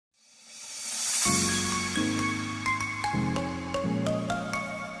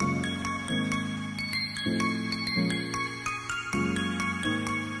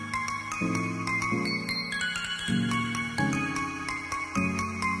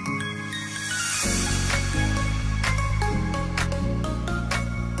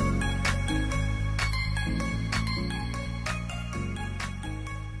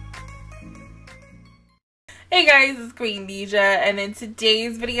Hey guys, it's Queendija, and in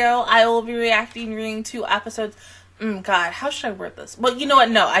today's video, I will be reacting to episodes. God, how should I word this? Well, you know what?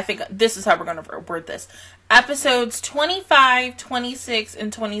 No, I think this is how we're going to word this. Episodes 25, 26,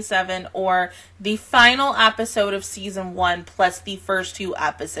 and 27, or the final episode of Season 1 plus the first two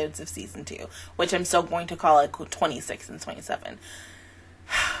episodes of Season 2, which I'm still going to call it 26 and 27.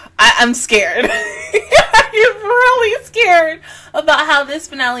 I'm scared. I'm really scared about how this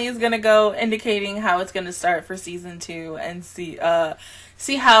finale is going to go, indicating how it's going to start for Season 2, and see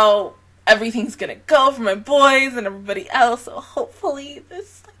how everything's going to go for my boys and everybody else. So hopefully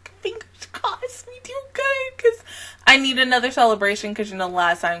this, fingers crossed, we do good, because I need another celebration, because,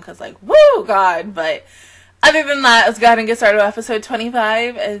 last time, because, woo, God. But other than that, let's go ahead and get started with episode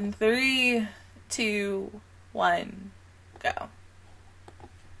 25, and 3, 2, 1, go.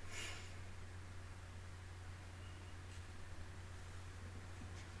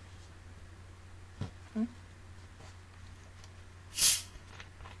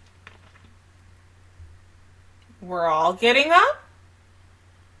 We're all getting up?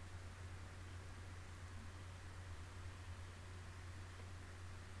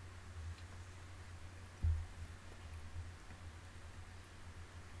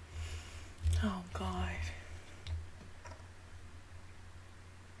 Oh, God.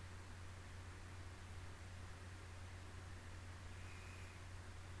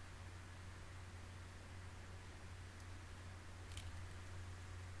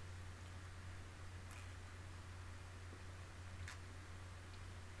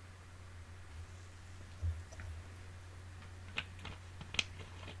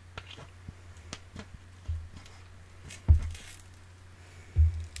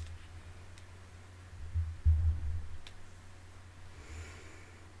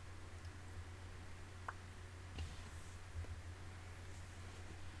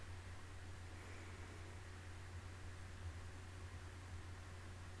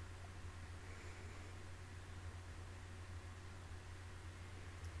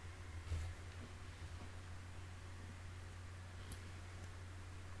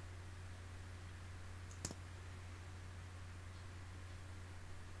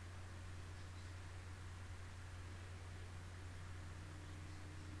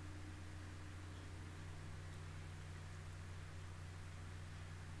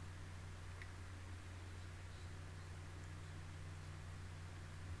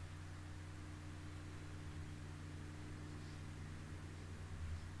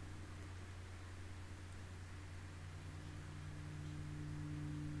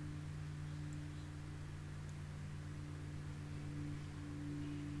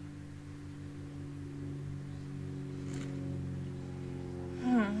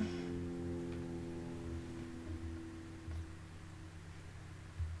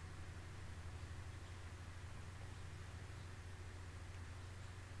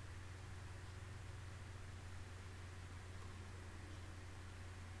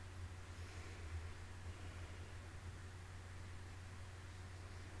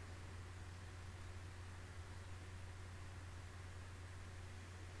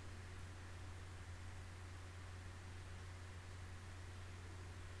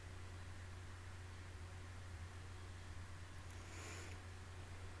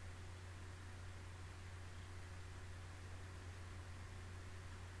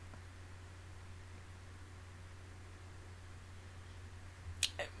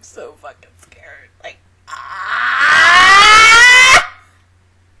 I'm so fucking scared.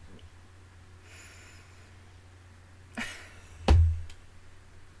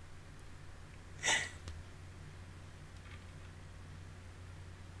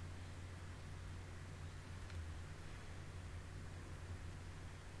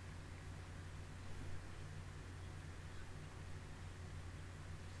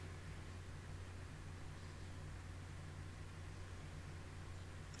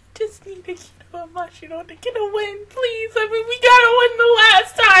 Just need to Mashiro to get a win, please. I mean, we gotta win the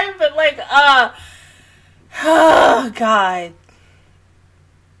last time, but oh, God.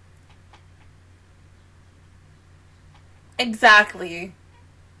 Exactly.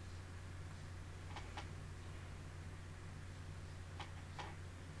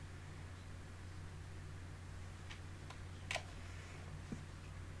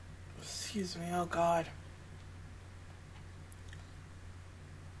 Excuse me, oh, God.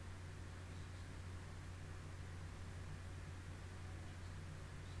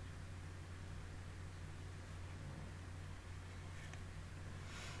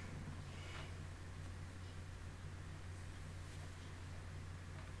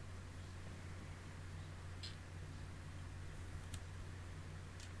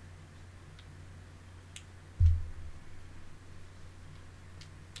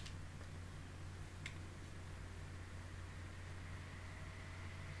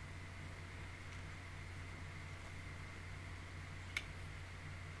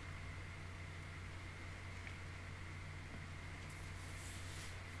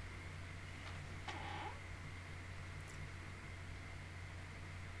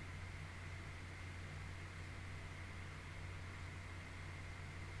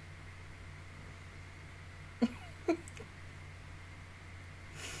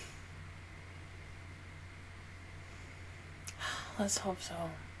 Let's hope so.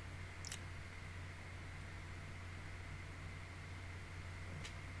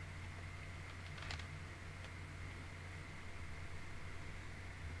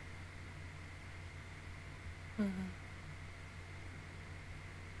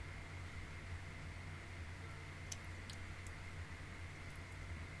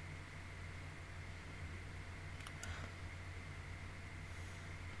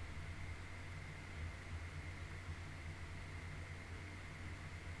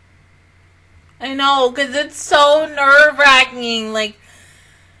 I know, because it's so nerve-wracking, like,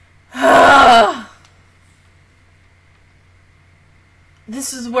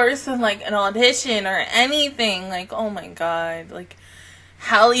 this is worse than, like, an audition or anything, like, oh my god, like,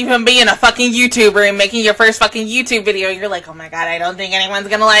 hell, even being a fucking YouTuber and making your first fucking YouTube video, you're like, oh my god, I don't think anyone's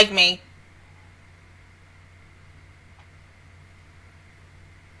gonna like me.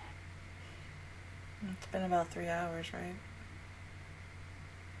 It's been about 3 hours, right?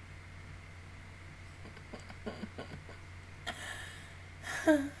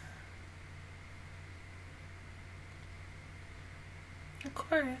 Of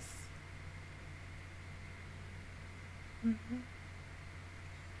course.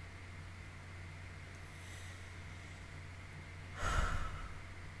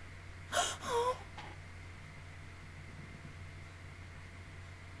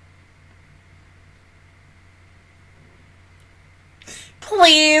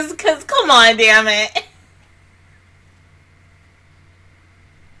 Please, because come on, damn it.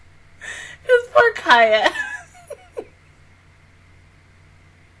 This poor Kaya.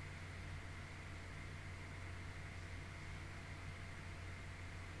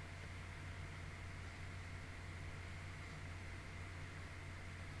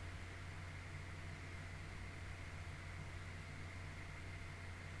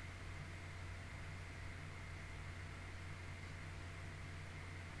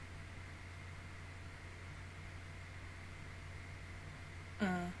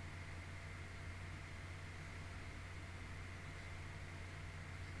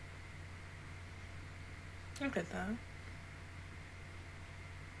 Look at that.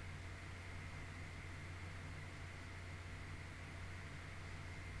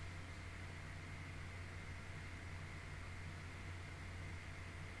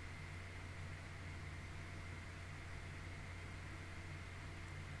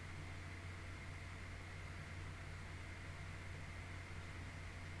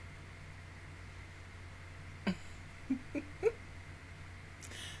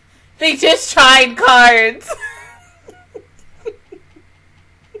 They just tried cards.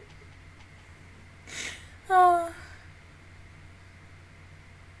 Oh.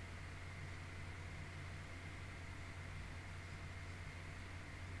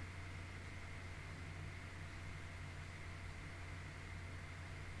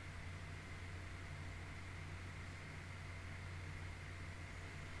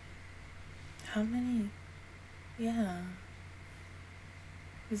 How many? Yeah.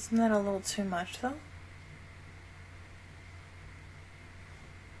 Isn't that a little too much, though?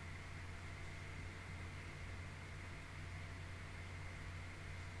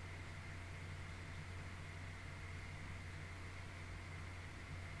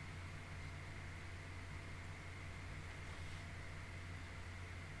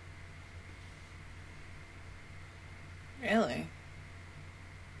 Really?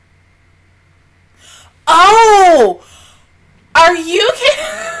 Oh! Are you kidding?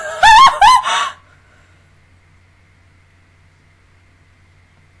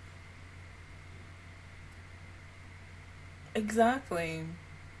 Exactly.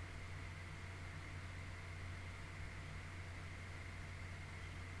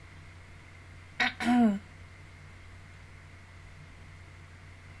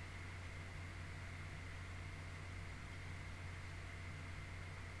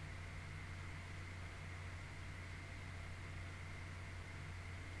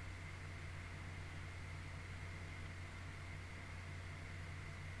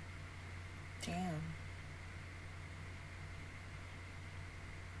 Damn.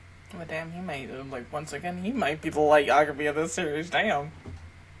 Well, damn, he might, like, once again, he might be the Lighthawknight of this series. Damn.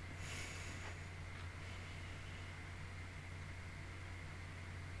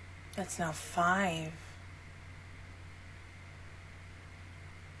 That's now 5.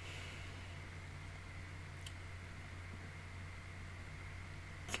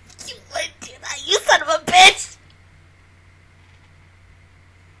 You would do that, you son of a bitch!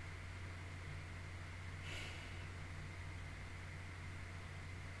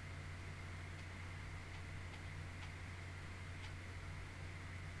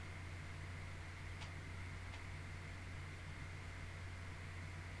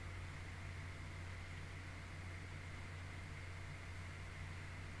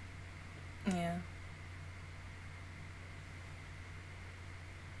 Yeah.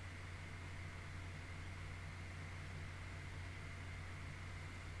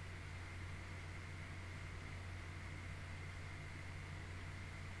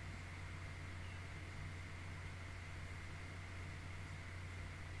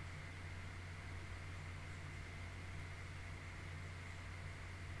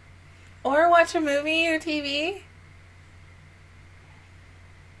 Or watch a movie or TV.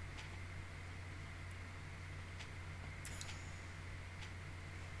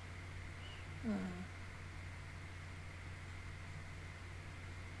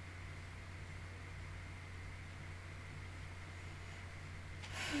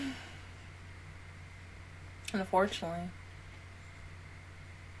 Unfortunately.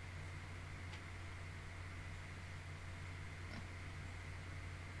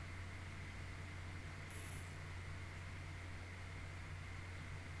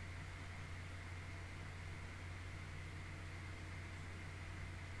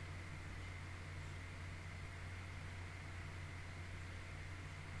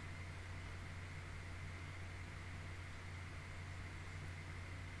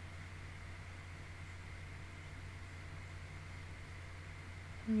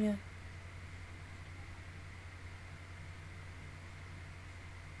 Yeah.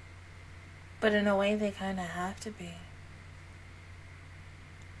 But in a way, they kind of have to be.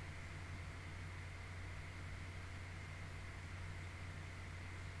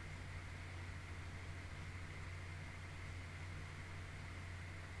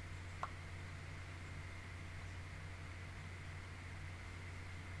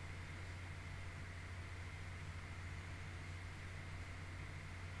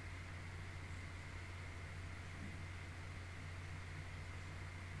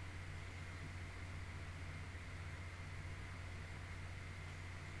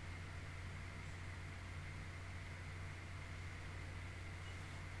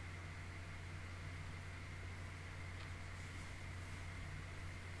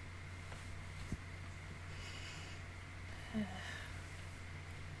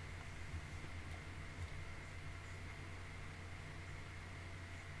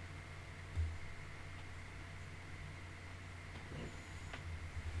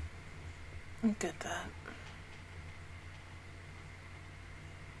 I get that.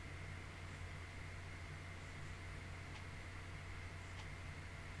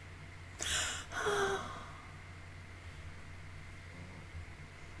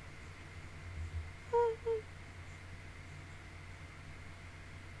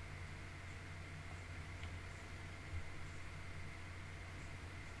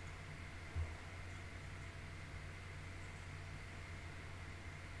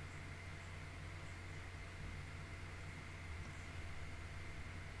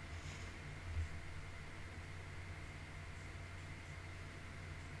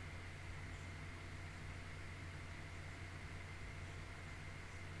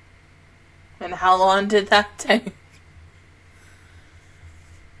 And how long did that take?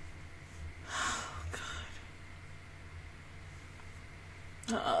 Oh, God.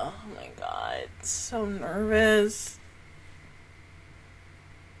 Oh, my God. So nervous.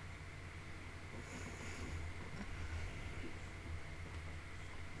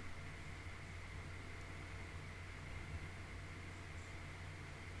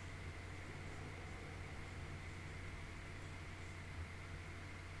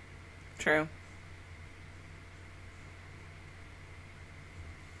 True.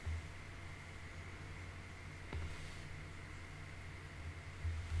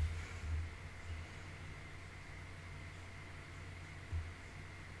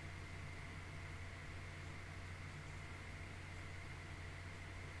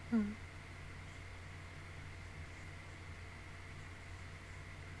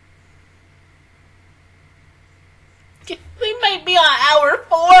 We might be on hour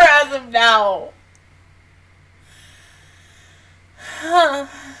 4 as of now. I'd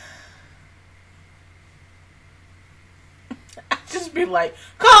just be like,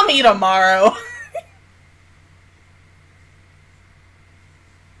 call me tomorrow.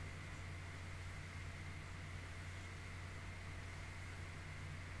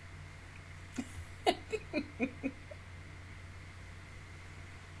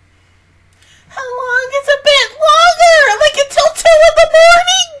 How long? It's a bit longer! Like until 2 in the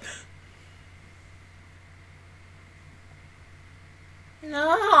morning!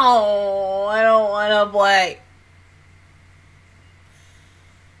 No, I don't want to play.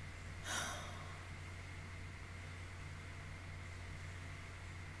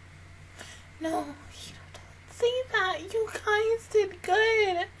 No, you don't say that. You guys did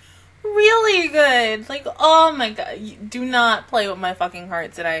good. really good. Like, oh my god. Do not play with my fucking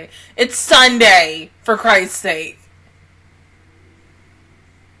heart today. It's Sunday, for Christ's sake.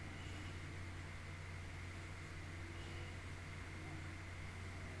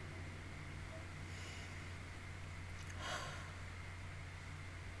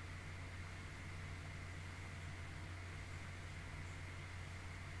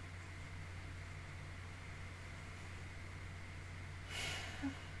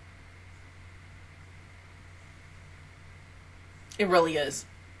 It really is.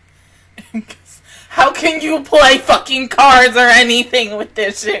 How can you play fucking cards or anything with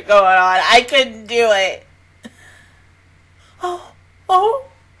this shit going on? I couldn't do it. Oh.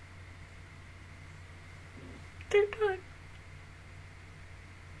 They're done.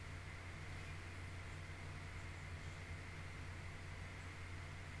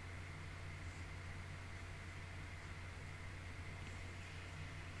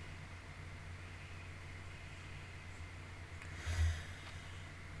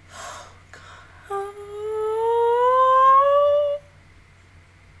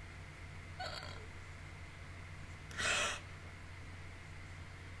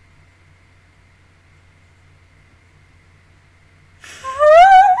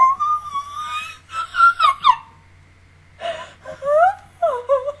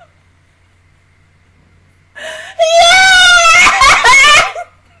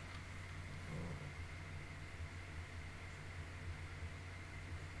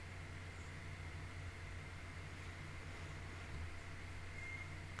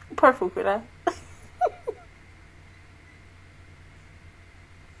 Poor Fukuda.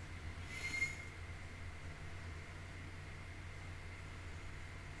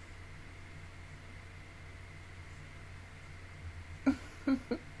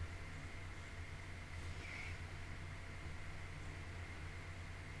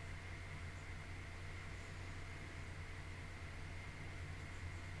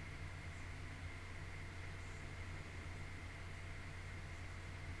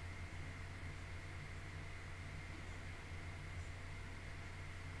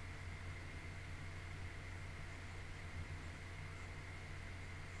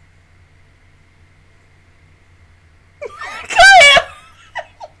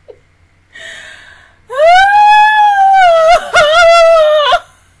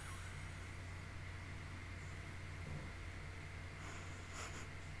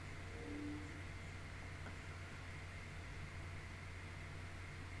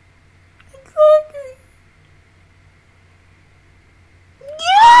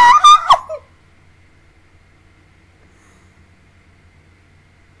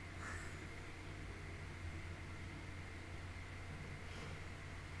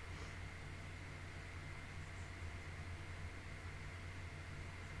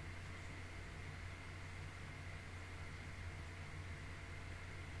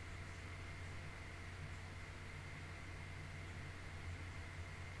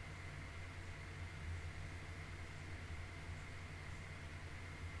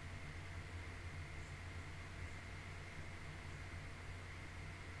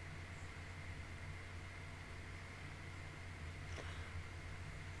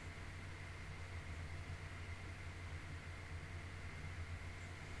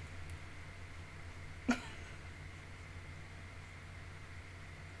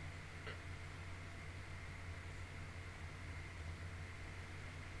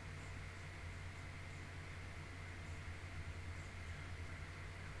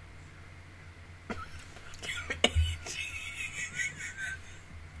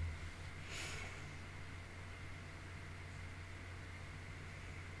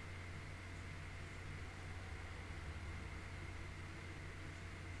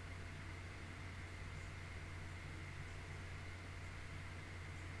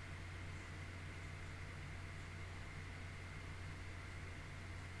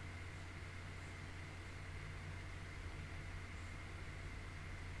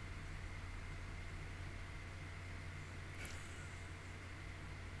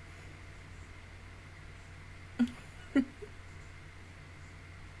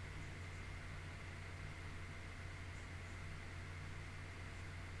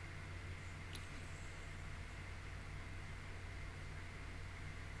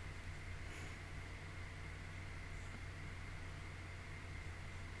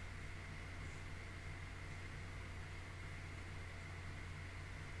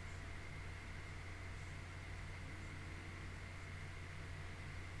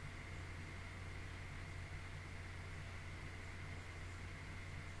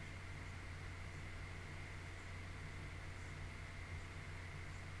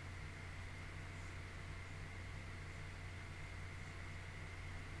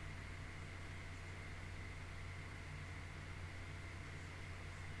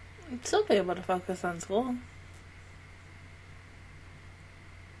 Still be able to focus on school.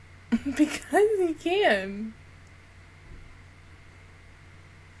 Because he can.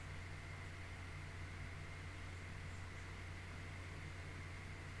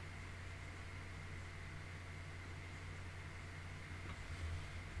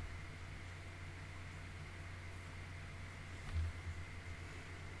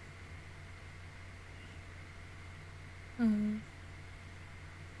 Mm.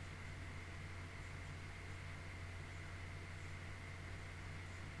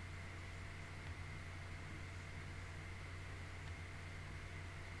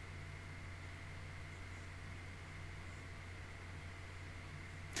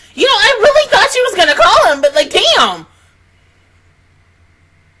 You know, I really thought she was gonna call him, but like, damn.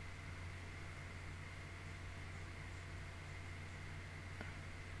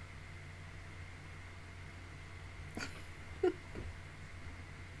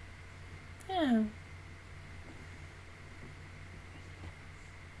 Yeah.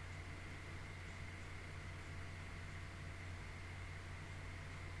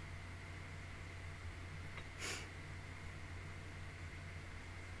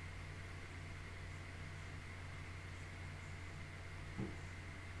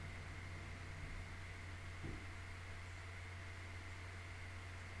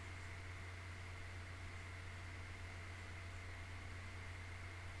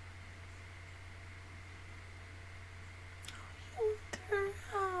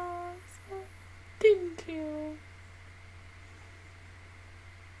 Didn't you?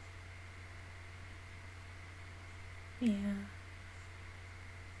 Yeah.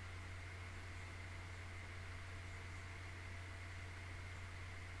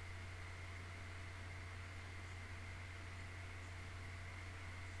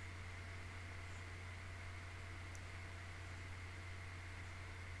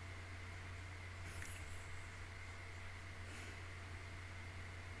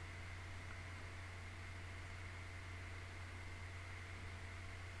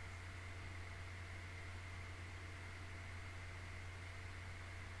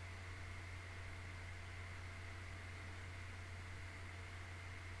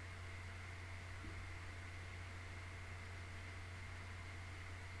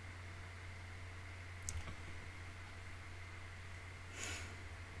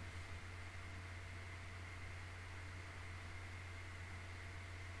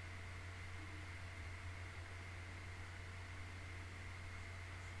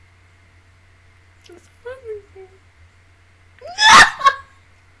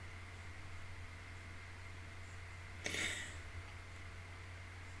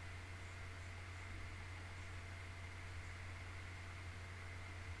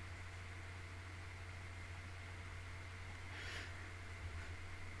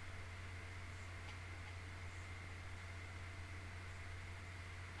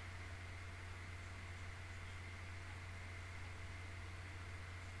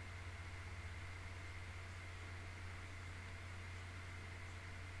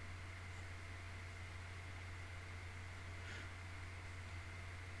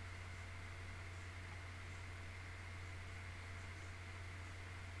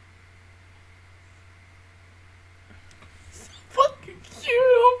 Fucking cute,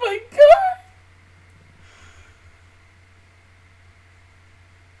 oh my god.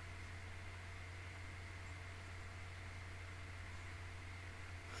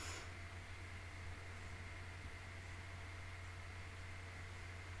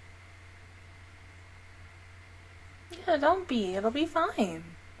 Yeah, don't be. It'll be fine.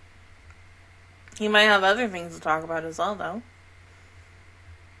 You might have other things to talk about as well, though.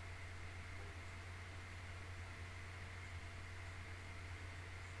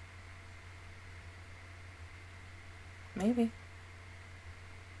 Maybe.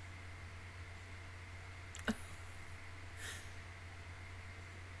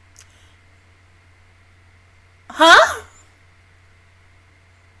 Huh?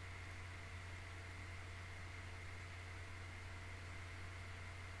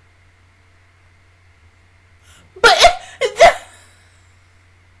 But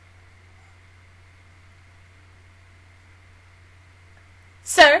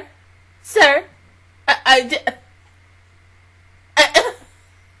sir, I did.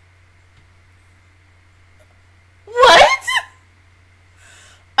 What?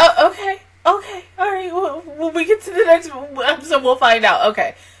 Oh, okay, all right. When we get to the next episode, we'll find out.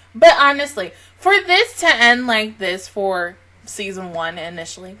 Okay, but honestly, for this to end like this for season 1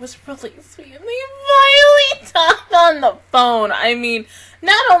 initially was really sweet. And they finally talked on the phone. I mean,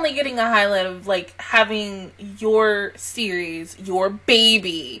 not only getting a highlight of like having your series, your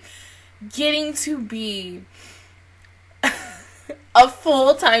baby, getting to be a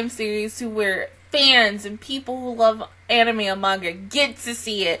full-time series to where fans and people who love anime and manga get to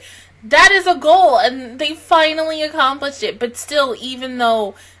see it. That is a goal, and they finally accomplished it. But still, even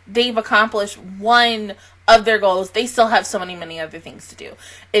though they've accomplished one of their goals, they still have so many other things to do.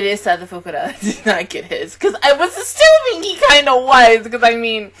 It is sad that Fukuda did not get his, because I was assuming he kind of was, because I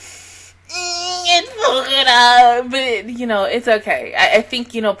mean, it's Fukuda, but you know, it's okay. I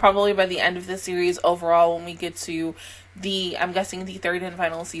think, you know, probably by the end of the series overall, when we get to I'm guessing the third and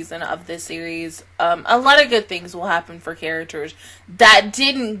final season of this series, a lot of good things will happen for characters that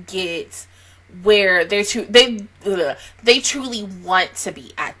didn't get where they truly want to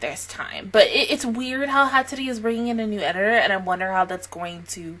be at this time. But it's weird how Hatsuri is bringing in a new editor, and I wonder how that's going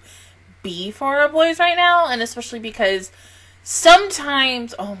to be for our boys right now, and especially because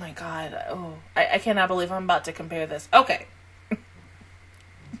sometimes, oh my god, I cannot believe I'm about to compare this. Okay.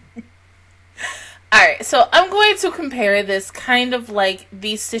 Alright, so I'm going to compare this kind of like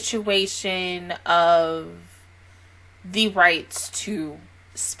the situation of the rights to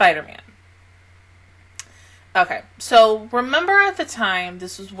Spider-Man. Okay, so remember at the time,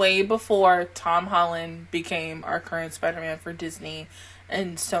 this was way before Tom Holland became our current Spider-Man for Disney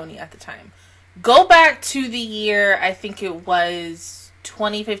and Sony at the time. Go back to the year, I think it was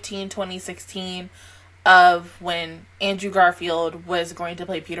 2015, 2016, of when Andrew Garfield was going to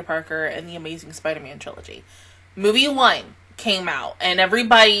play Peter Parker in the Amazing Spider-Man trilogy. Movie 1 came out, and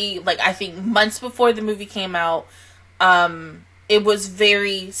everybody, like, I think months before the movie came out, it was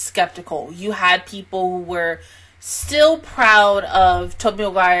very skeptical. You had people who were still proud of Tobey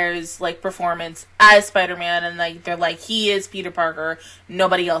Maguire's, like, performance as Spider-Man, and, like, they're like, he is Peter Parker,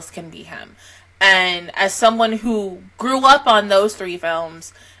 nobody else can be him. And as someone who grew up on those 3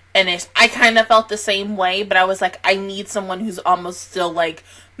 films, and I kind of felt the same way, but I was like, I need someone who's almost still, like,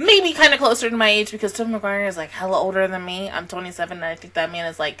 maybe kind of closer to my age, because Tobey Maguire is, like, hella older than me. I'm 27, and I think that man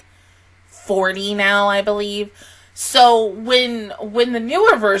is, like, 40 now, I believe. So, when the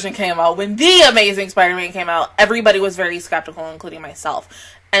newer version came out, when The Amazing Spider-Man came out, everybody was very skeptical, including myself.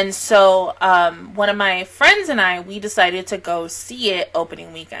 And so, one of my friends and I, we decided to go see it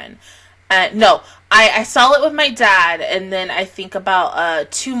opening weekend. No, I saw it with my dad, and then I think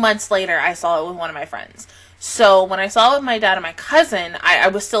about 2 months later, I saw it with one of my friends. So when I saw it with my dad and my cousin, I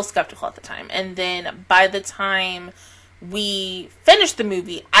was still skeptical at the time. And then by the time we finished the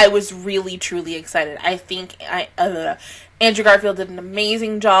movie, I was really, truly excited. I think Andrew Garfield did an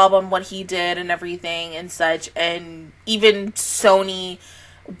amazing job on what he did and everything and such. And even Sony,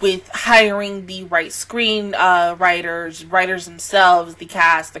 with hiring the right screen writers themselves, the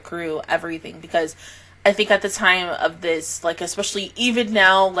cast, the crew, everything, because I think at the time of this, like, especially even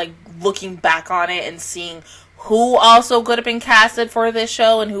now, like, looking back on it and seeing who also could have been casted for this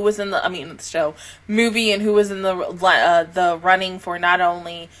show and who was in the movie, and who was in the running for not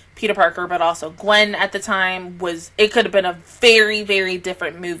only Peter Parker but also Gwen at the time, it could have been a very, very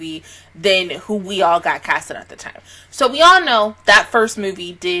different movie than who we all got casted at the time. So we all know that first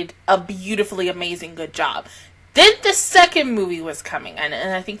movie did a beautifully amazing good job. Then the second movie was coming, and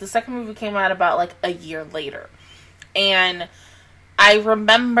I think the second movie came out about like a year later. And I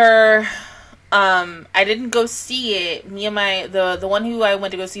remember I didn't go see it. Me and the one who I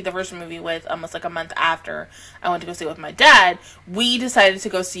went to go see the first movie with, almost like a month after I went to go see it with my dad, we decided to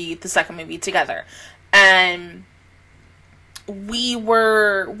go see the second movie together. And we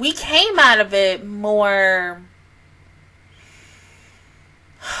came out of it more,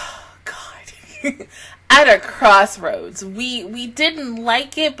 God, at a crossroads. We didn't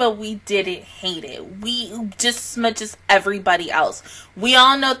like it, but we didn't hate it. We, just as much as everybody else. We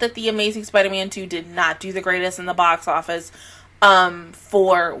all know that The Amazing Spider-Man 2 did not do the greatest in the box office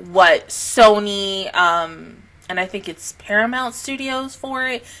for what Sony, and I think it's Paramount Studios for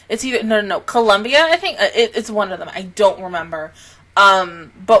it. It's either, no, Columbia, I think. It's one of them. I don't remember.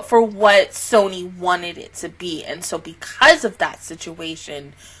 But for what Sony wanted it to be. And so because of that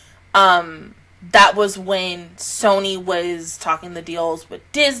situation, that was when Sony was talking the deals with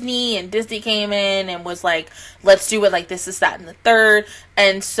Disney, and Disney came in and was like, let's do it like this, that, and the third.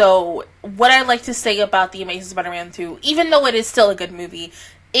 And so what I like to say about The Amazing Spider-Man 2, even though it is still a good movie,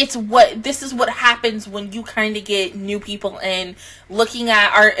 this is what happens when you kind of get new people in, looking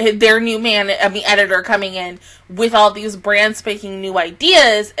at their new editor coming in with all these brand spanking new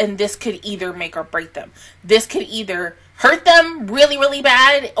ideas, and this could either make or break them. This could either hurt them really, really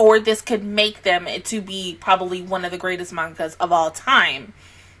bad, or this could make them to be probably one of the greatest mangas of all time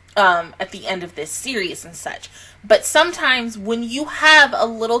at the end of this series and such. But sometimes when you have a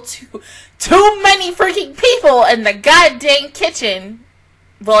little too many freaking people in the goddamn kitchen,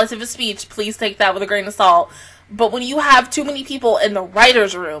 relative speech, please take that with a grain of salt. But when you have too many people in the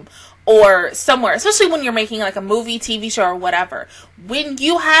writer's room or somewhere, especially when you're making like a movie, TV show, or whatever, when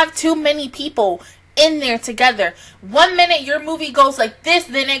you have too many people in there together, 1 minute your movie goes like this,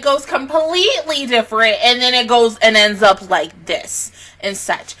 then it goes completely different, and then it goes and ends up like this and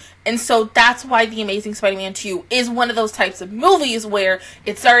such. And so that's why The Amazing Spider-Man 2 is one of those types of movies where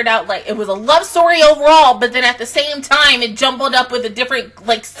it started out like it was a love story overall, but then at the same time it jumbled up with a different,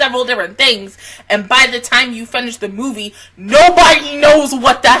 like several different things. And by the time you finish the movie, nobody knows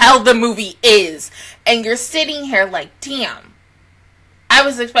what the hell the movie is. And you're sitting here like, damn, I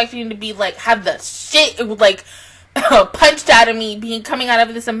was expecting to be like, have the shit, like, punched out of me coming out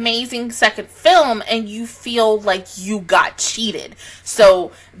of this amazing second film, and you feel like you got cheated.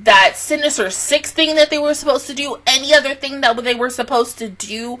 So that Sinister Six thing that they were supposed to do, any other thing that they were supposed to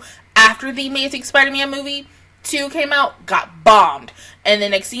do after the Amazing Spider-Man movie 2 came out, got bombed. And the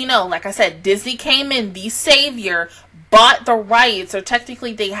next thing you know, like I said, Disney came in, the savior, bought the rights, or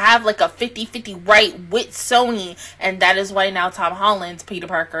technically they have like a 50-50 right with Sony, and that is why now Tom Holland's Peter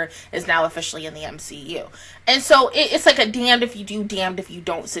Parker is now officially in the MCU. And so it's like a damned if you do, damned if you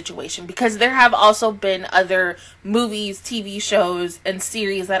don't situation, because there have also been other movies, TV shows, and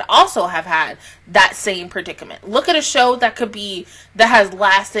series that also have had that same predicament. Look at a show that has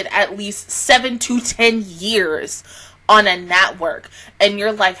lasted at least 7 to 10 years on a network, and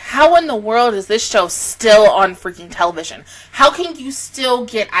you're like, how in the world is this show still on freaking television? How can you still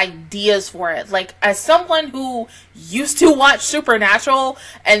get ideas for it? Like, as someone who used to watch Supernatural,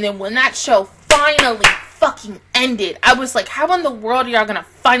 and then when that show finally fucking ended, I was like, how in the world are y'all gonna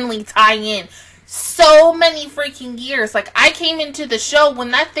finally tie in so many freaking years? Like, I came into the show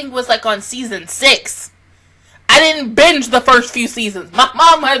when that thing was like on season 6. I didn't binge the first few seasons. My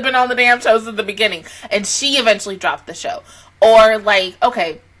mom had been on the damn show since the beginning, and she eventually dropped the show. Or like,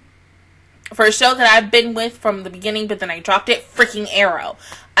 okay, for a show that I've been with from the beginning, but then I dropped it, freaking Arrow,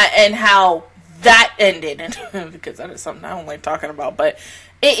 and how that ended, and because that is something I don't like talking about, but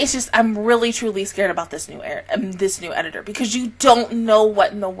it's just, I'm really truly scared about this new editor, because you don't know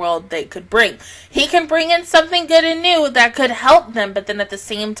what in the world they could bring. He can bring in something good and new that could help them, but then at the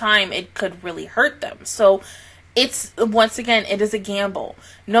same time it could really hurt them. So it's, once again, it is a gamble.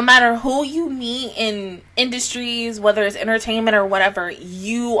 No matter who you meet in industries, whether it's entertainment or whatever,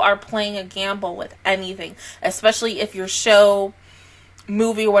 you are playing a gamble with anything, especially if your show,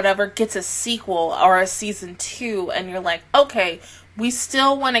 movie, or whatever gets a sequel or a season 2, and you're like, okay, we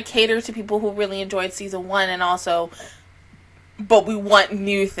still want to cater to people who really enjoyed season 1, and also, but we want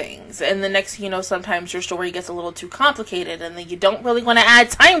new things. And the next thing you know, sometimes your story gets a little too complicated, and then you don't really want to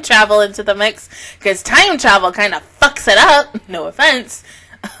add time travel into the mix, because time travel kind of fucks it up. No offense.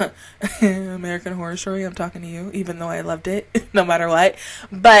 American Horror Story, I'm talking to you, even though I loved it, no matter what.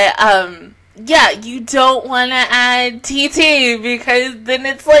 But, yeah, you don't want to add TT, because then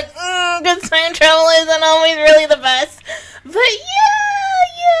it's like, because time travel isn't always really the best. But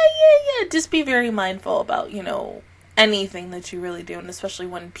yeah, just be very mindful about, you know, anything that you really do, and especially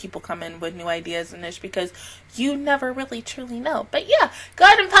when people come in with new ideas and this, because you never really truly know. But yeah, go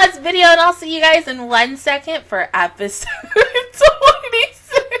ahead and pause the video, and I'll see you guys in 1 second for episode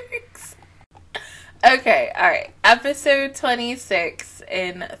 26. Okay, alright, episode 26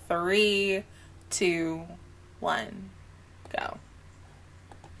 in 3, 2, 1, go.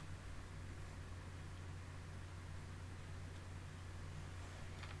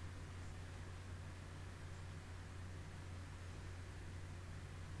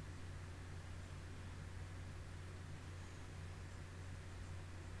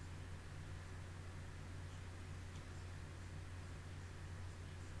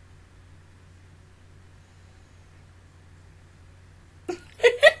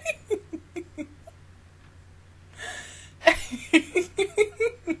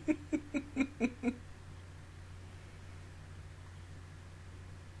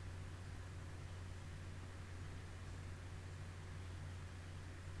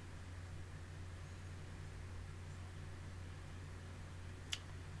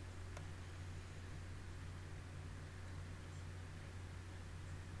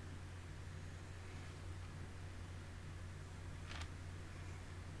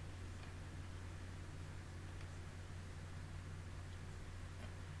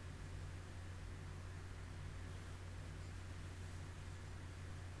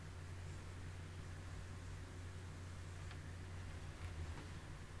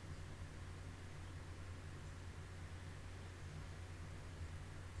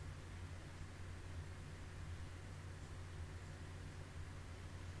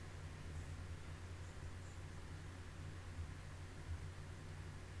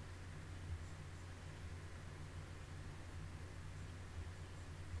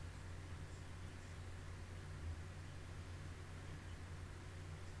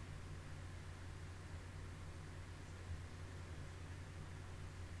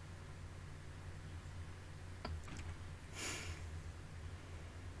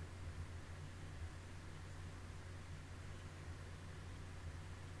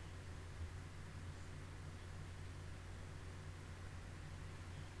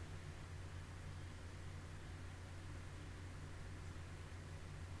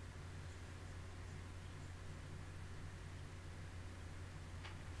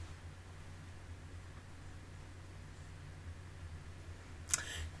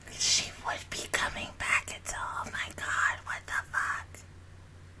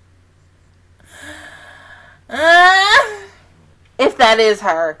 that is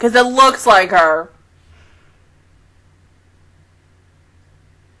her, because it looks like her.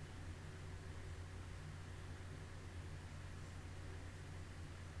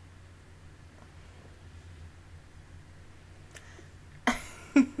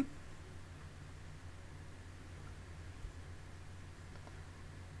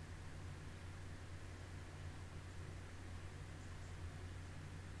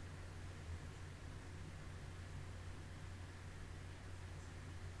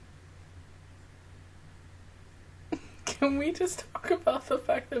 Can we just talk about the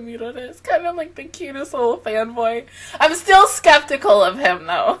fact that Mirora is kind of like the cutest little fanboy? I'm still skeptical of him,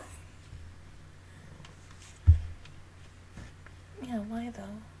 though. Yeah, why, though?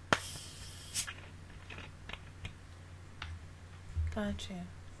 Got you.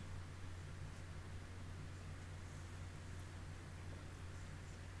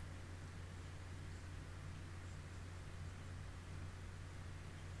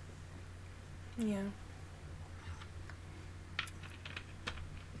 Yeah.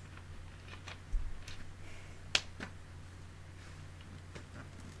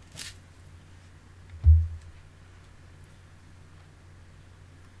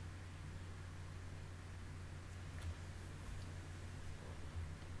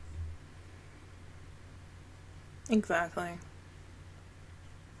 Exactly.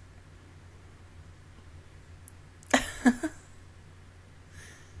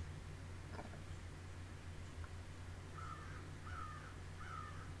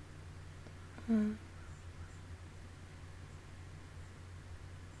 Hmm.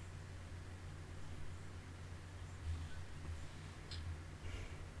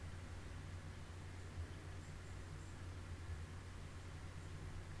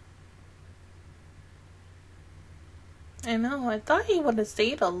 I know. I thought he would have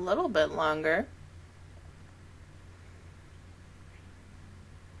stayed a little bit longer.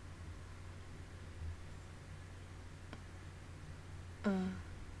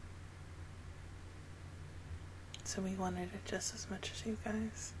 So we wanted it just as much as you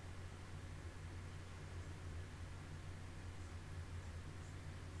guys.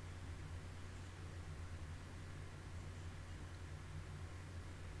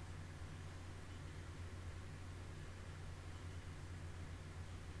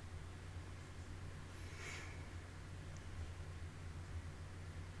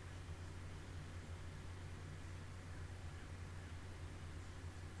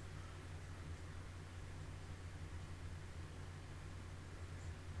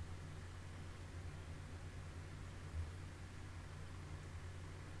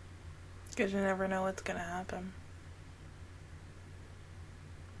 Because you never know what's going to happen.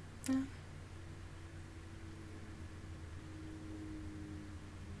 Yeah.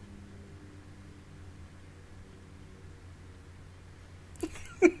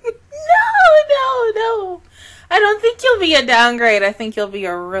 No. I don't think you'll be a downgrade. I think you'll be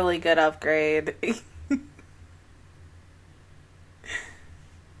a really good upgrade.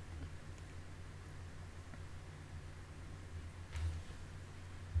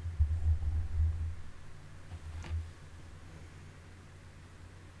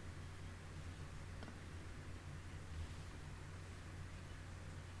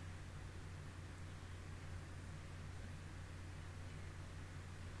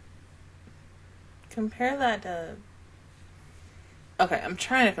 Compare that to... Okay, I'm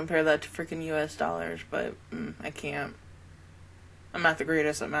trying to compare that to freaking US dollars, but I can't. I'm not the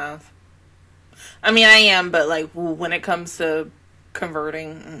greatest at math. I mean, I am, but like, when it comes to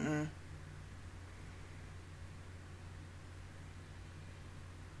converting,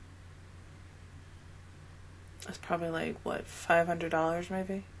 It's probably like, what, $500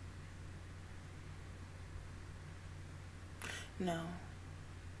 maybe? No.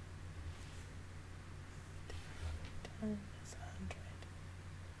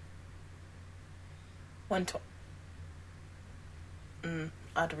 120.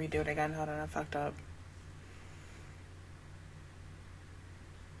 I'll have to redo it again. Hold on, I fucked up.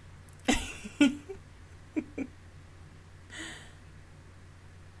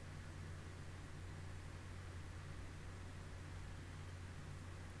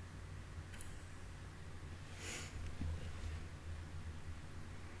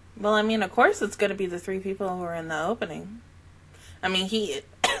 Well, I mean, of course it's going to be the 3 people who are in the opening. I mean, he...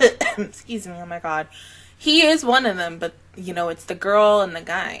 excuse me, oh my god. He is one of them, but, you know, it's the girl and the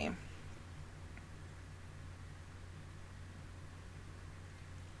guy.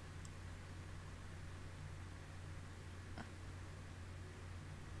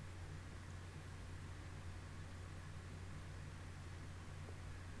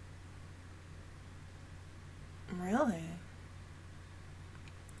 Really?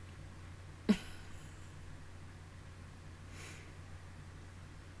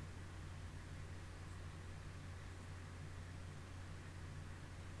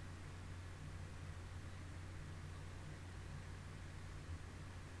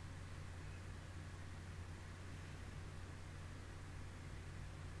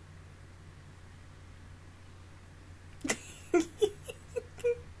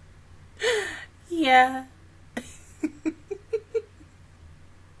 Yeah.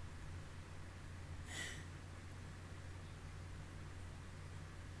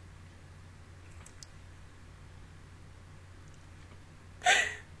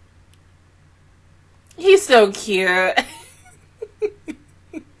 He's so cute.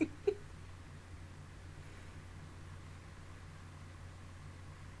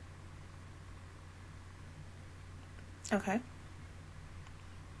 Okay.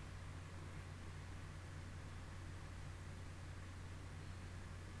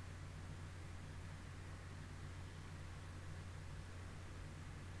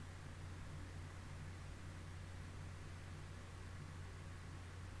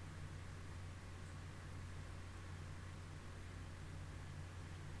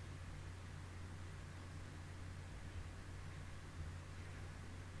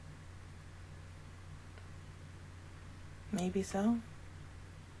 Maybe so.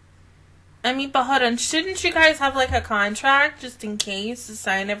 I mean, but hold on. Shouldn't you guys have like a contract just in case to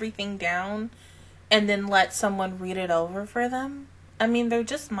sign everything down and then let someone read it over for them? I mean, they're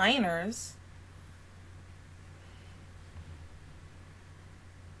just minors.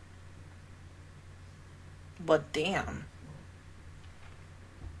 But damn.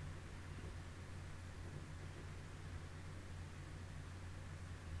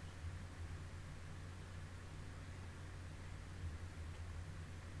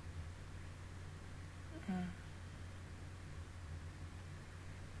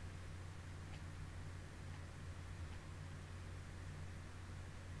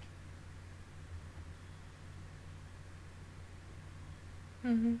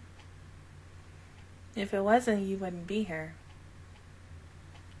 Mm-hmm. If it wasn't, you wouldn't be here.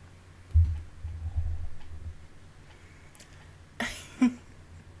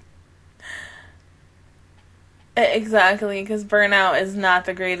 Exactly, because burnout is not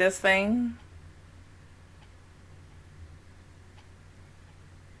the greatest thing.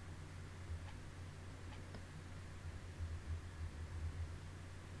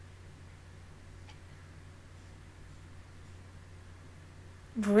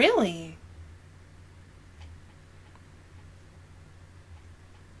 Really?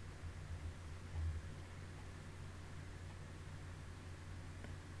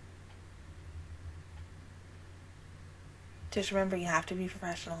 Just remember, you have to be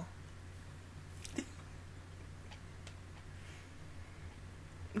professional.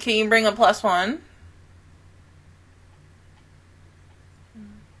 Can you bring a +1?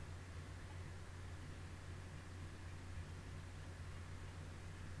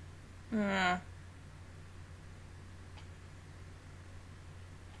 Hmm.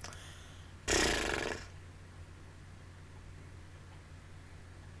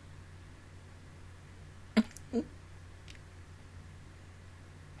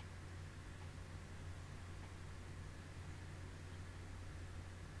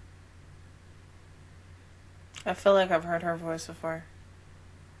 I feel like I've heard her voice before.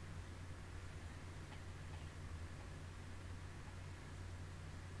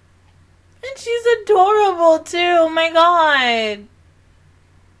 And she's adorable too. Oh my god.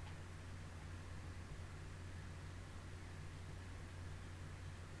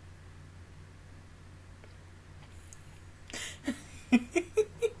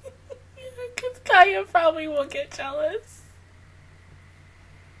 Because Kaya probably will get jealous.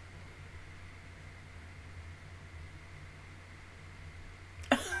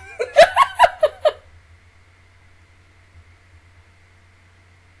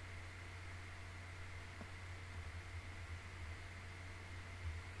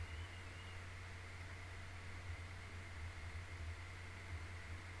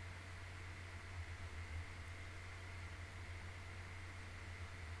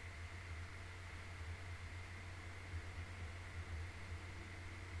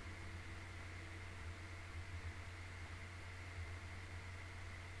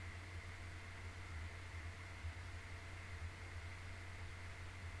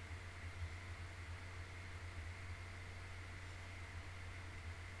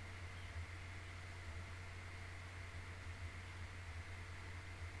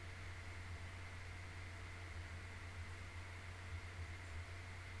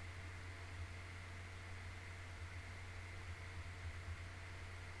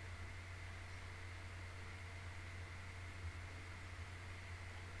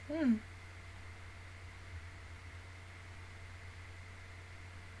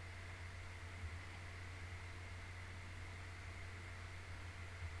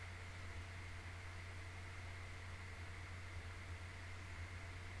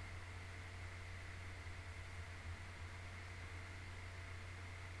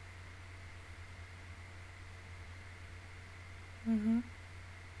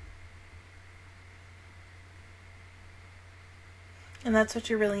 And that's what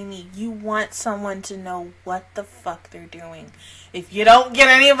you really need. You want someone to know what the fuck they're doing. If you don't get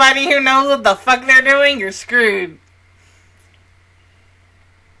anybody who knows what the fuck they're doing, you're screwed.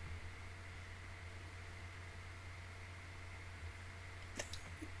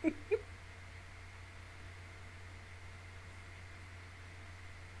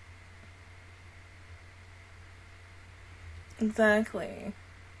 Exactly.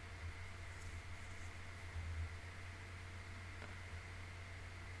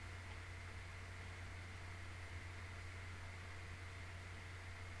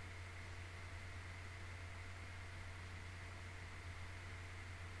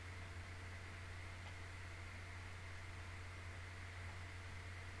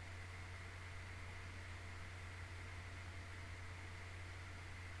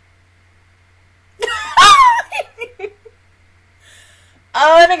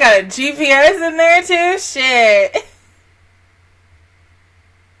 Oh, and I got a GPS in there too? Shit.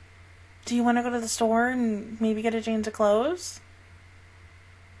 Do you want to go to the store and maybe get a change of clothes?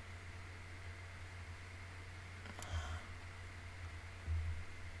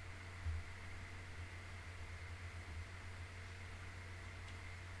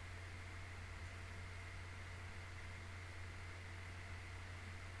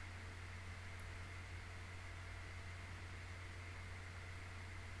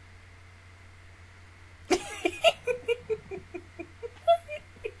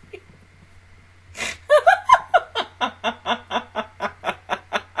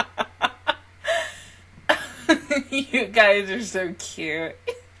 You guys are so cute.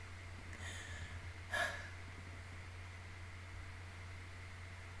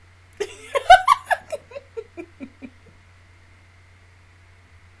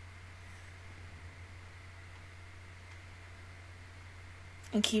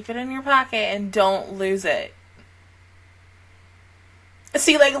 And keep it in your pocket and don't lose it.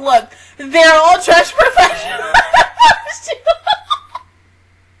 See, like, look, they're all trash professionals.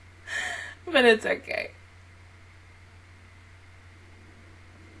 But it's okay.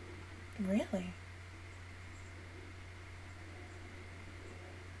 Really?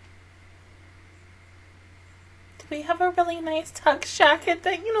 Do we have a really nice tux jacket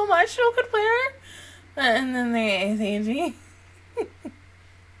that, you know, Marshall could wear? And then there's AG.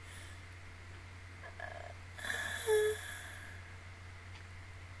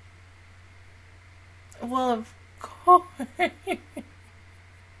 Well, of course.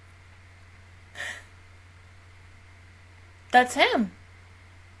 That's him.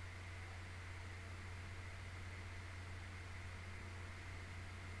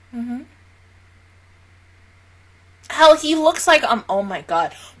 Mm-hmm. Hell, he looks like, oh my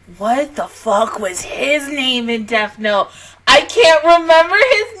god. What the fuck was his name in Death Note? I can't remember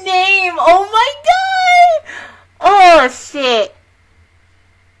his name. Oh my god. Oh, shit.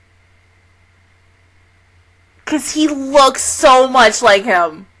 Because he looks so much like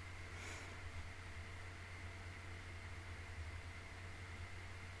him.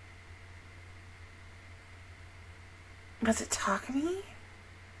 Was it Takumi?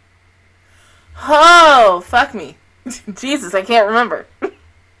 Oh, fuck me. Jesus, I can't remember.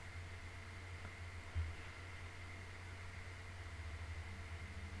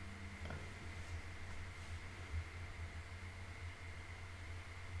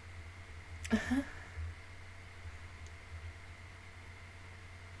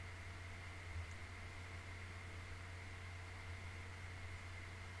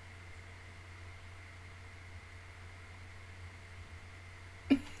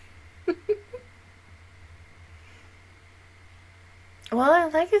 Well, I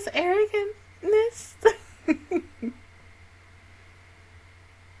like his arrogantness.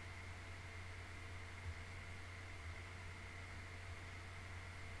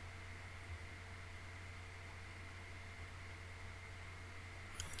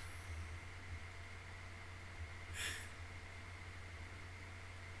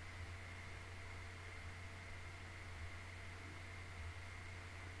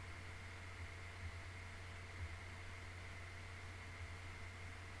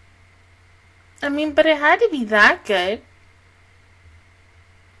 I mean, but it had to be that good.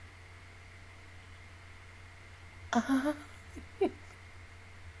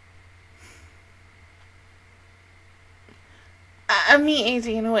 I mean,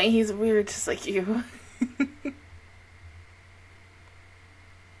 AJ, in a way, he's weird just like you.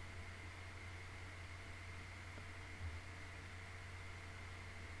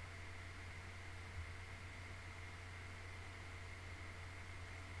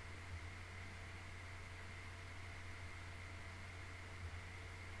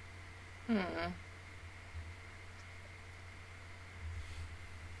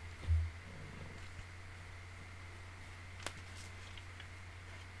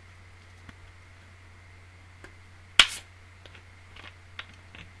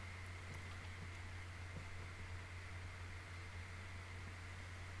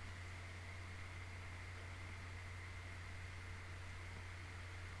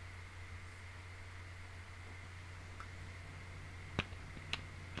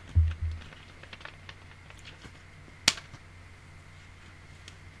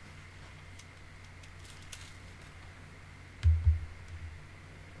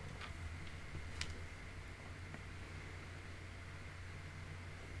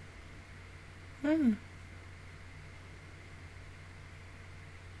 Hmm.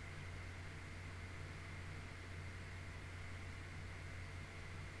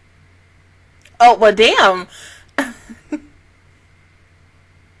 Oh, well, damn.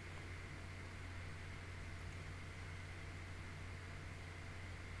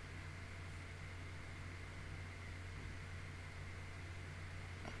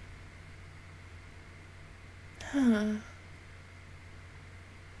 Huh.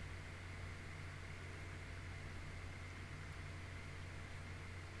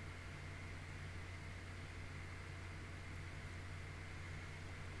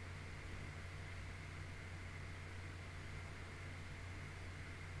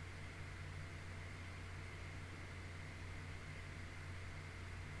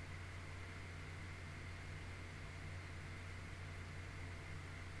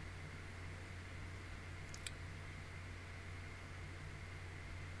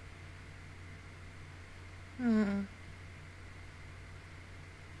 Hmm.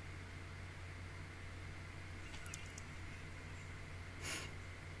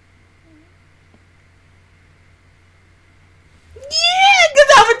 Yeah, because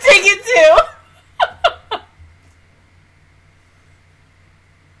I would take it too.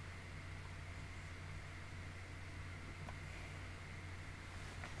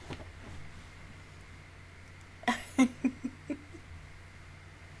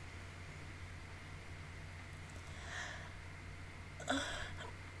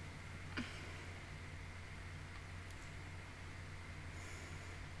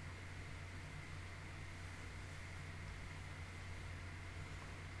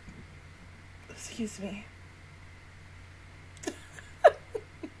 Excuse me.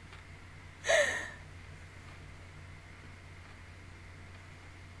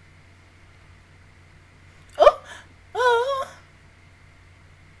 Oh, oh.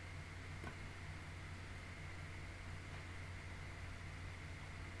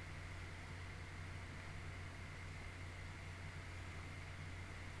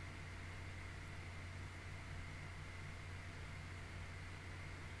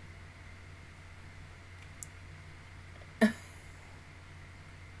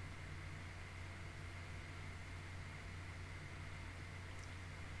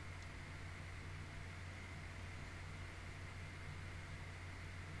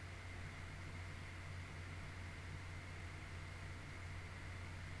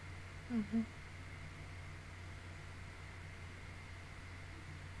 Mm-hmm.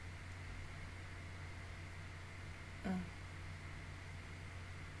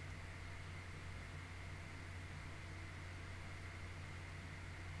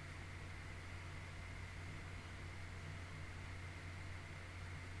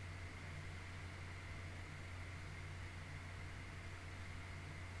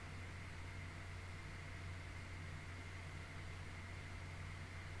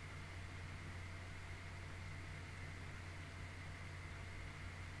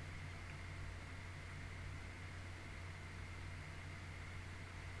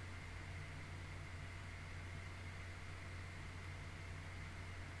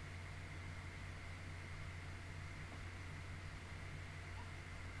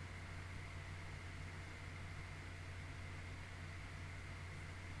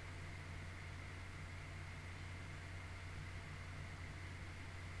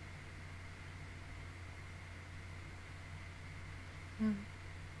 Mm.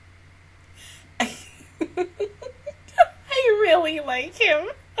 I really like him.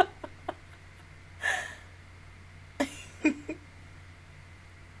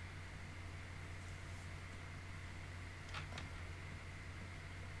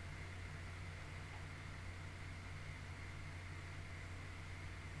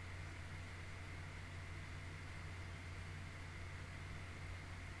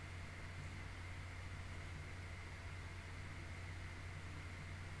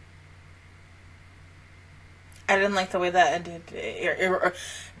 I didn't like the way that ended.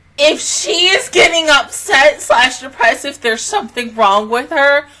 If she is getting upset / depressed, if there's something wrong with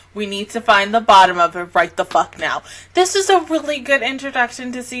her, we need to find the bottom of it right the fuck now. This is a really good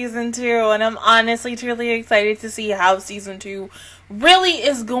introduction to season 2, and I'm honestly truly excited to see how season 2 really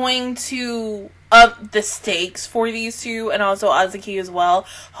is going to up the stakes for these two, and also Azuki as well.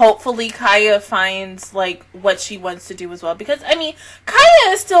 Hopefully Kaya finds like what she wants to do as well, because I mean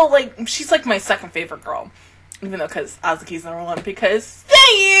Kaya is still like, she's like my second favorite girl. Even though, because Azuki's number 1, because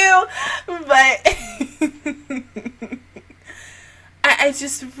thank you! But, I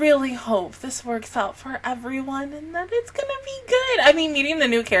just really hope this works out for everyone and that it's gonna be good. I mean, meeting the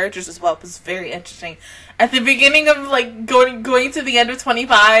new characters as well was very interesting. At the beginning of, like, going to the end of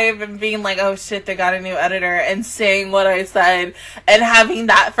 25 and being like, oh shit, they got a new editor, and saying what I said, and having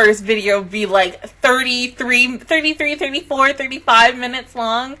that first video be like 33, 34, 35 minutes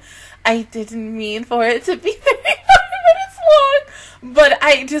long. I didn't mean for it to be 35 minutes long, but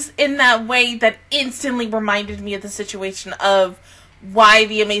I just, in that way, that instantly reminded me of the situation of why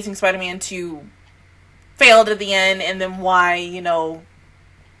The Amazing Spider-Man 2 failed at the end, and then why, you know,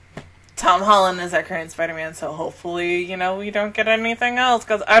 Tom Holland is our current Spider-Man, so hopefully, you know, we don't get anything else,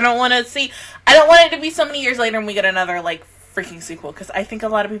 because I don't want it to be so many years later and we get another, like, freaking sequel, because I think a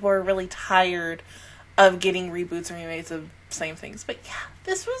lot of people are really tired of getting reboots and remakes of same things. But yeah,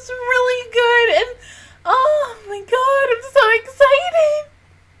 this was really good, and oh my god, I'm so excited.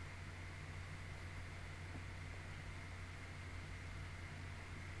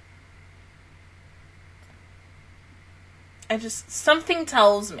 Something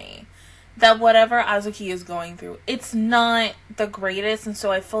tells me that whatever Azuki is going through, it's not the greatest, and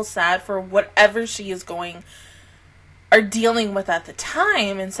so I feel sad for whatever she is dealing with at the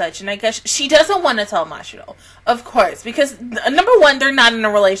time and such. And I guess she doesn't want to tell Mashiro, of course, because number one, they're not in a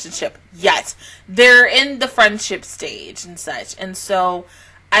relationship yet. They're in the friendship stage and such, and so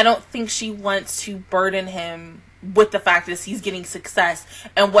I don't think she wants to burden him with the fact that he's getting success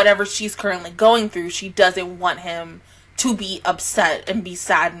and whatever she's currently going through. She doesn't want him to be upset and be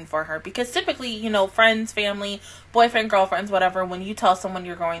saddened for her, because typically, you know, friends, family, boyfriend, girlfriends, whatever, when you tell someone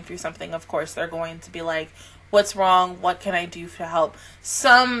you're going through something, of course they're going to be like, what's wrong? What can I do to help?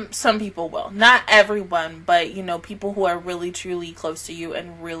 Some people will. Not everyone, but, you know, people who are really, truly close to you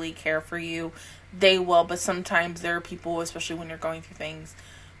and really care for you, they will. But sometimes there are people, especially when you're going through things,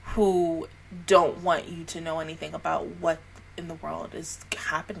 who don't want you to know anything about what in the world is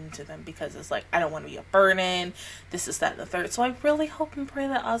happening to them, because it's like, I don't want to be a burden, this is that and the third. So I really hope and pray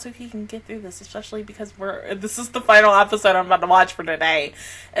that Azuki can get through this, especially because this is the final episode I'm about to watch for today,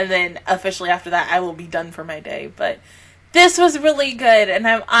 and then officially after that I will be done for my day. But this was really good, and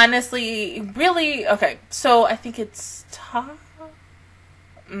I'm honestly really okay. So I think it's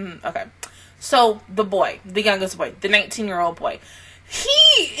okay, so the youngest boy, the 19-year-old boy,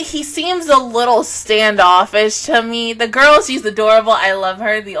 He seems a little standoffish to me. The girl, she's adorable. I love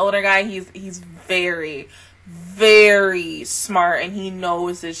her. The older guy, he's very, very smart, and he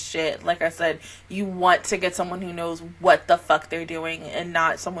knows his shit. Like I said, you want to get someone who knows what the fuck they're doing, and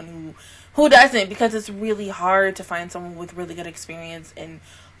not someone who doesn't, because it's really hard to find someone with really good experience in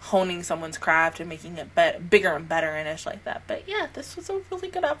honing someone's craft and making it bigger and better and ish like that. But yeah, this was a really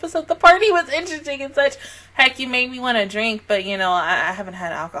good episode. The party was interesting and such. Heck, you made me want to drink, but you know, I haven't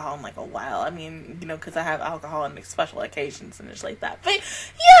had alcohol in like a while. I mean, you know, because I have alcohol on special occasions and ish like that. But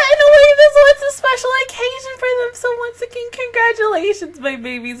yeah, in a way, this was a special occasion for them. So once again, congratulations, my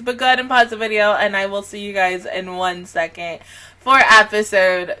babies. But go ahead and pause the video, and I will see you guys in 1 second for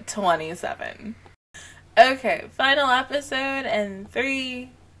episode 27. Okay, final episode, and 3,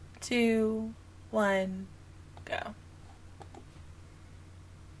 2, 1, go.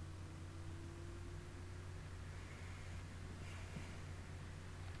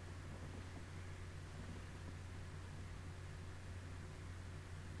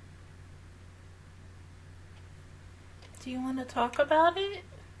 Do you want to talk about it?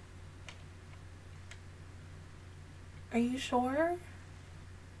 Are you sure?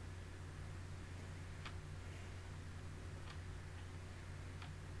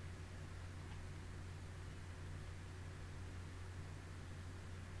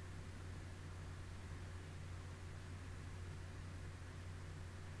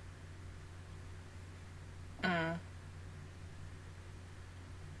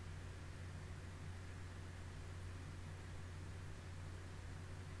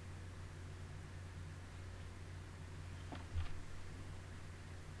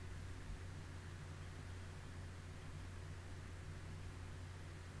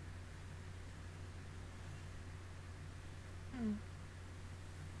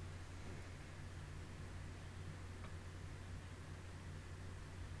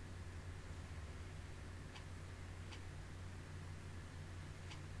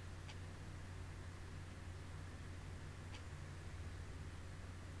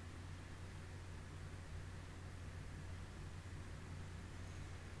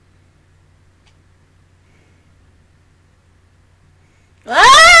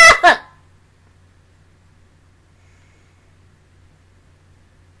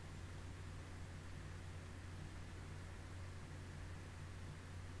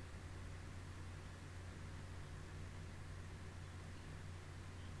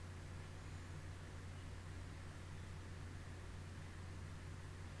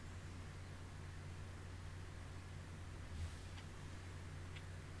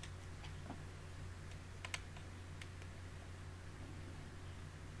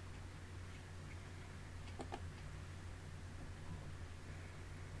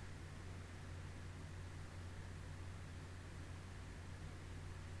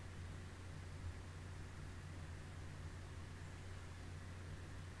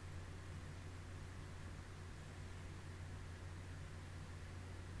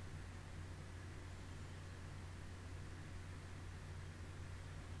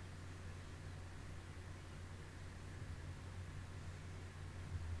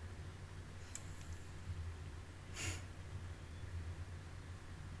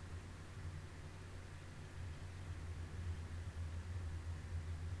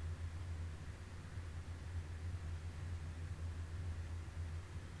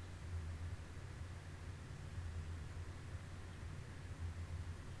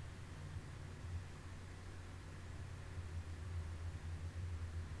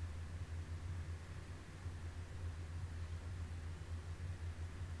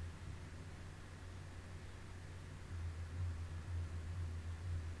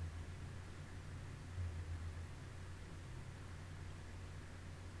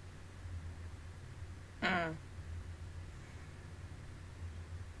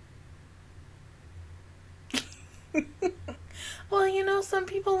 Well, you know, some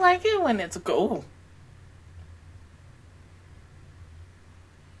people like it when it's gold.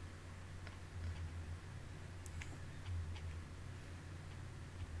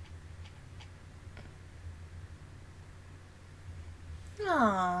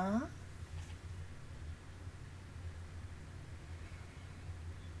 Aww.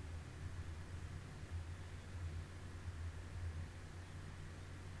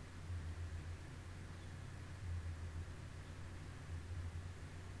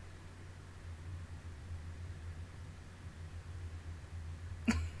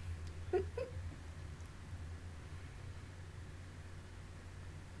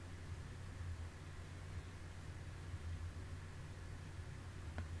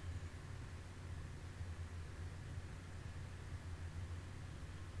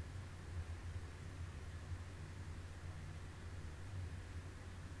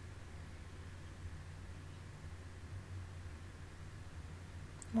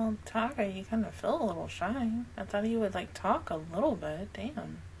 Well, Taka, you kind of feel a little shy. I thought you would, like, talk a little bit.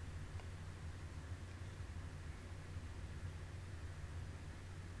 Damn.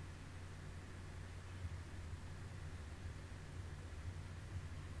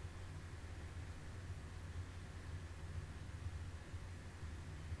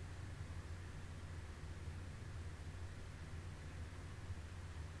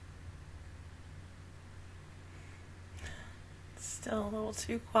 Still a little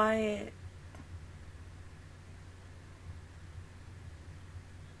too quiet.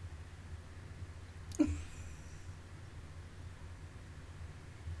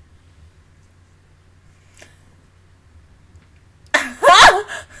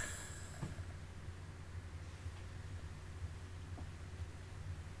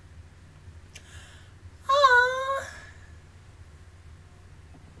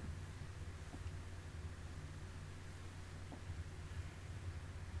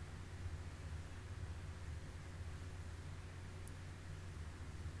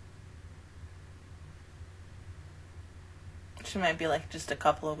 She might be like just a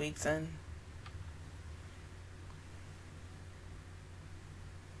couple of weeks in.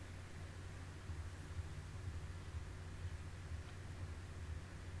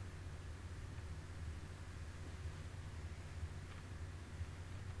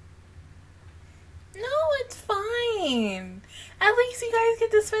 No, it's fine. At least you guys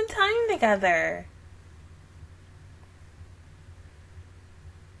get to spend time together.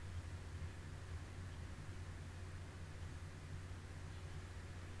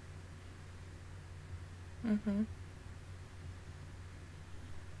 Mm-hmm.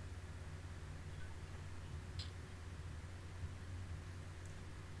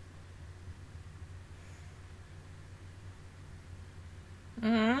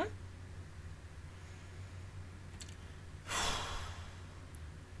 Mm-hmm.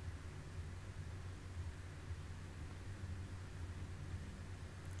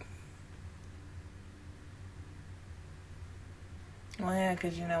 Well, yeah,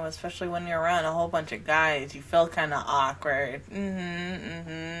 because, you know, especially when you're around a whole bunch of guys, you feel kind of awkward. Mm-hmm,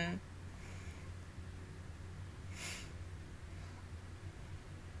 mm-hmm.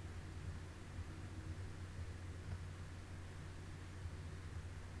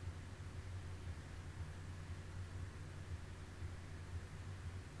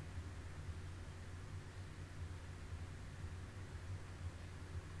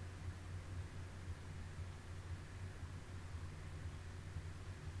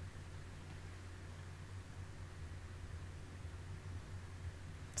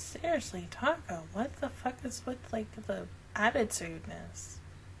 Seriously, Taco, what the fuck is with, like, the attitudeness?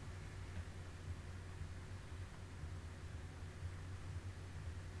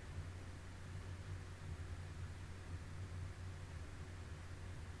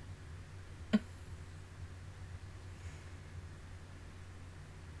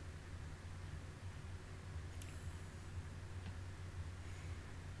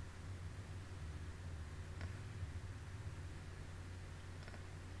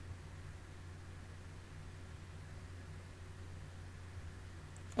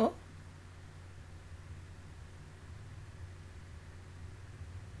 Oh.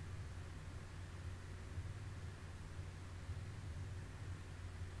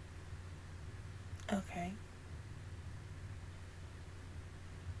 Okay.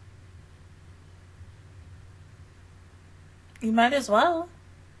 You might as well.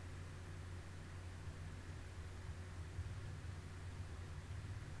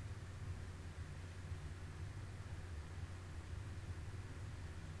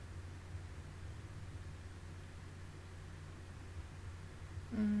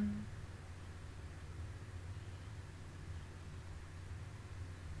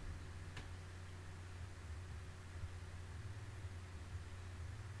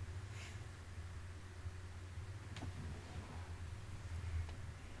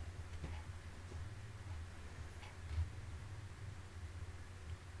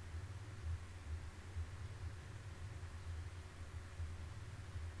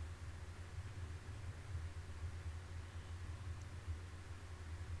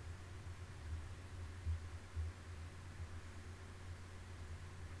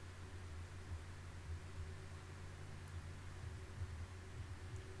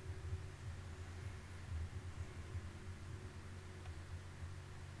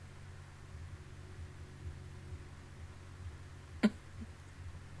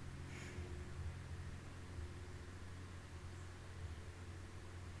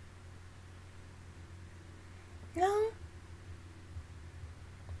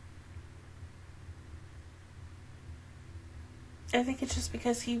 I think it's just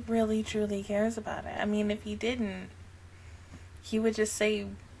because he really, truly cares about it. I mean, if he didn't, he would just say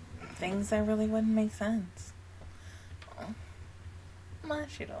things that really wouldn't make sense. Oh.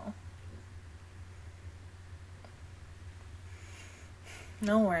 Mashiro.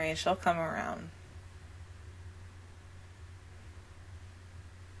 Don't worry, she'll come around.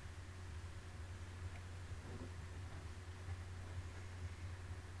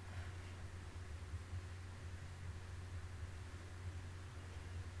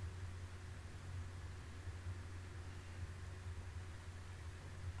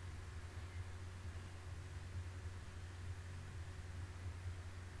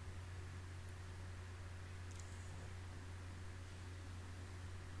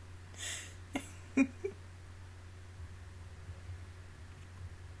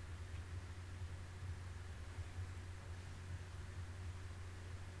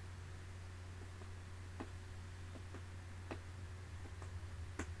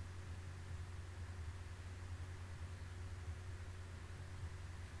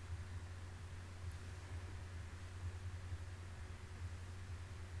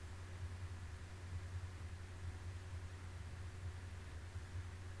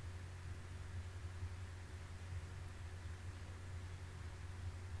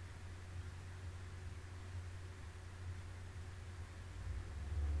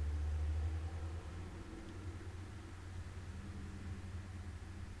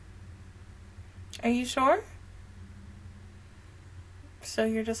 Are you sure? So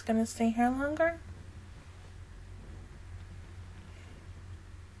you're just gonna stay here longer?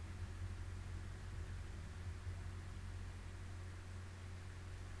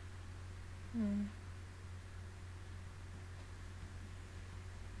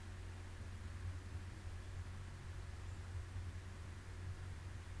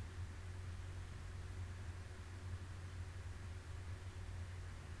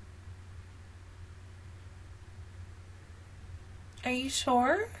 Are you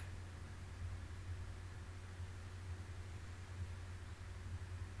sure?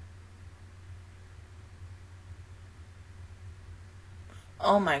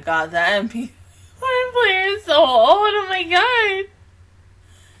 Oh my god, that MP1 player is so old. Oh my god.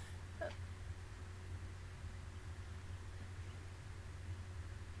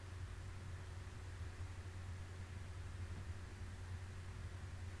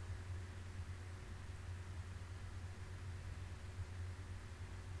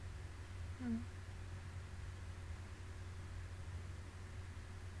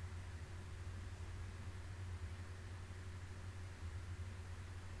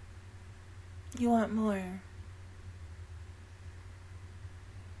 You want more?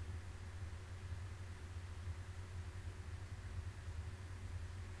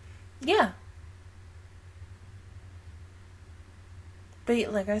 Yeah.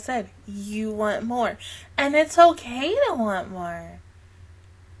 But like I said, you want more. And it's okay to want more.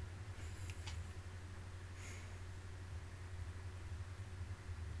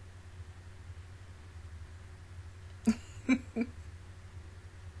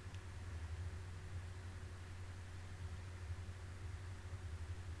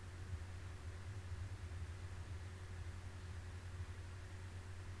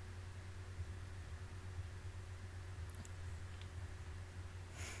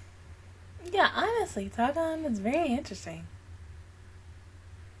 Yeah, honestly, Tagan is very interesting.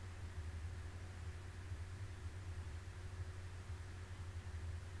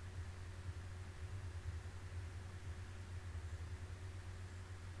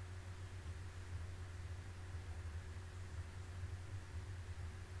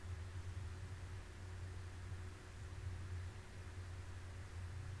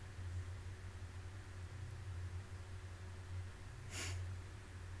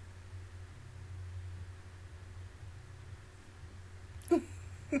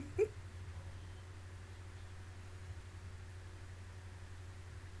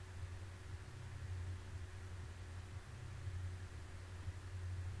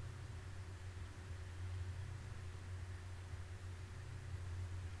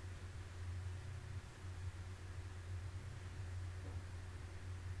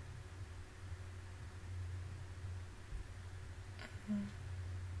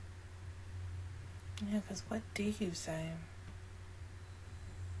 Yeah, because what do you say?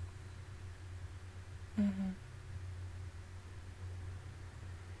 Mm-hmm.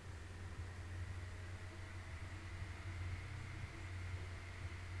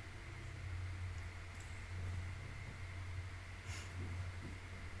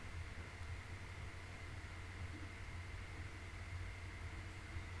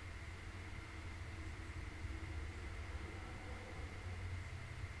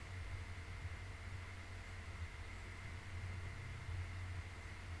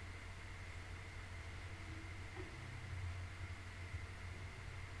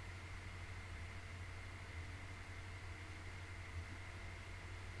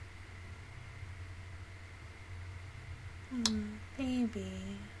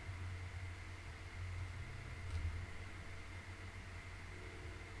 Maybe.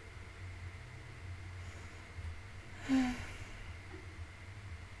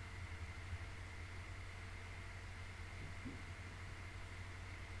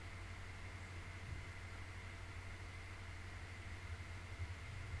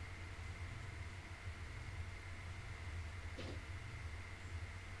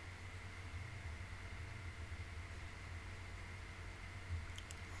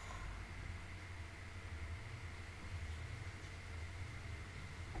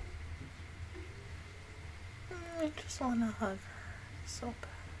 I just want to hug her so bad.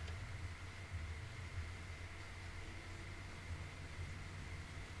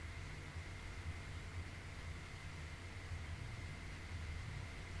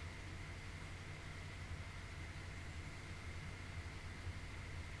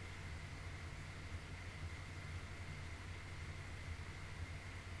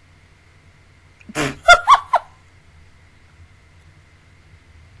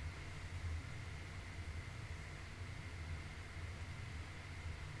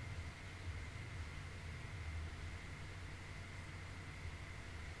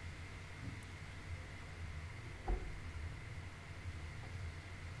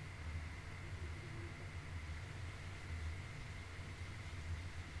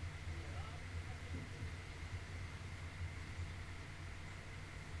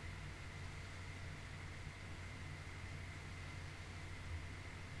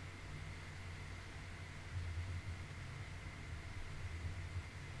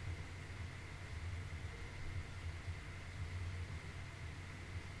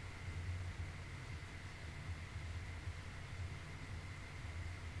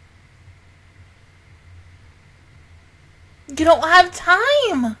 You don't have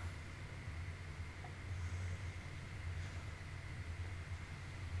time.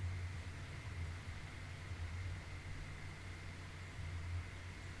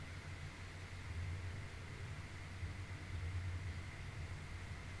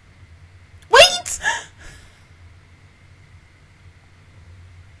 Wait!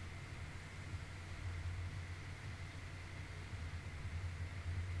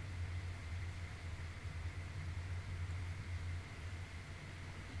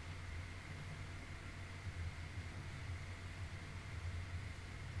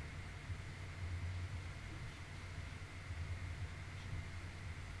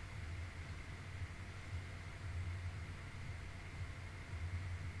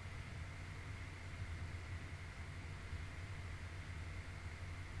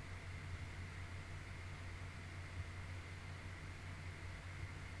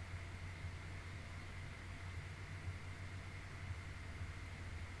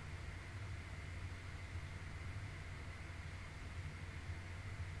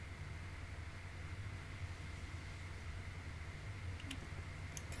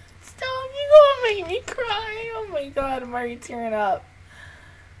 Stop, you gonna make me cry. Oh my god, I'm already tearing up.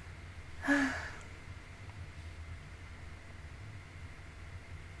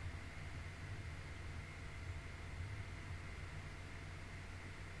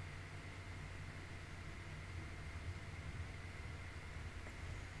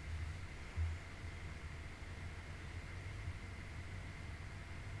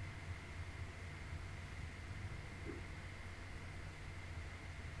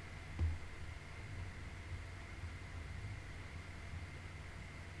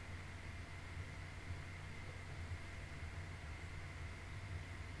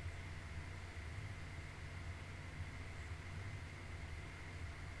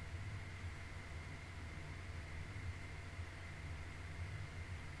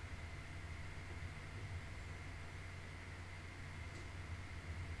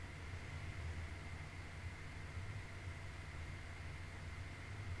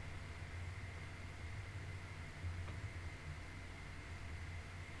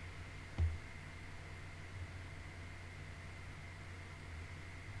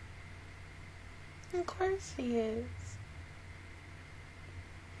 Of course he is.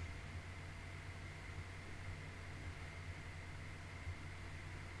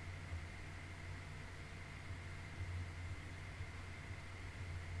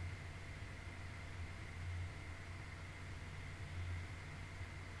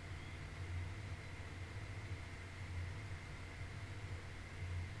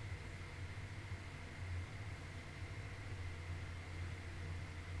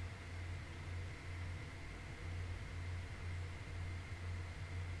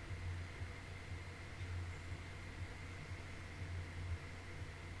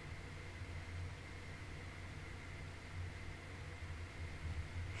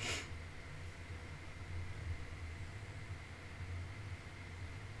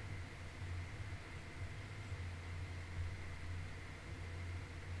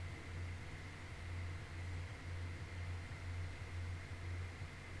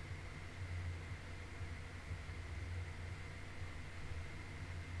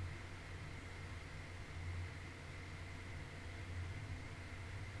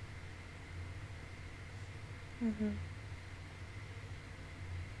 Mm-hmm.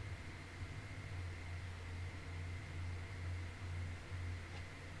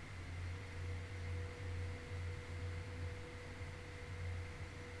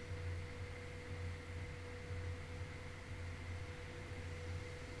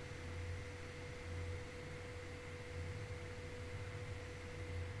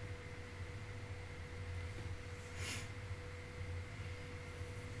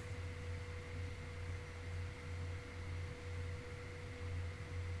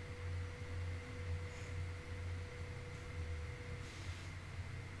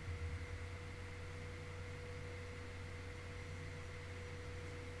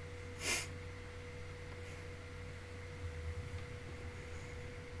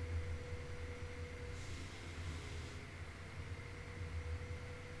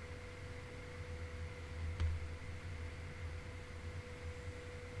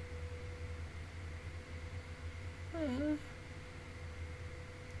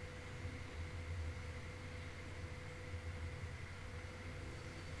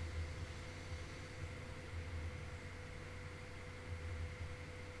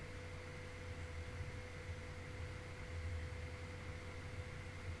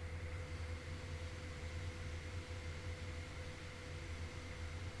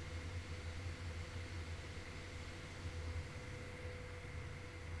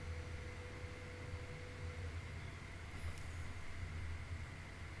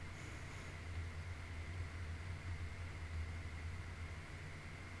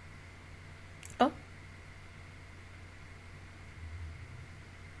 Oh.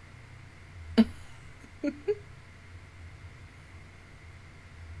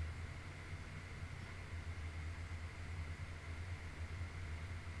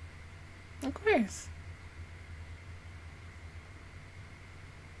 Of course.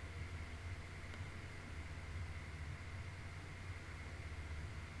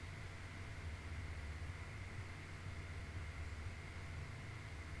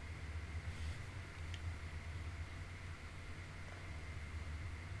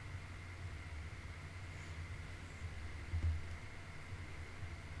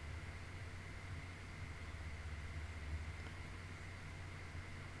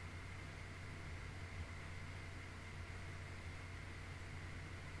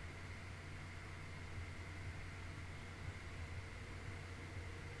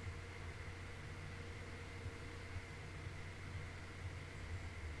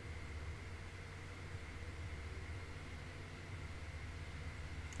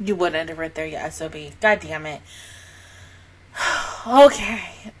 You wouldn't have read there, you SOB. God damn it. Okay.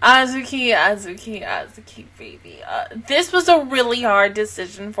 Azuki, baby. This was a really hard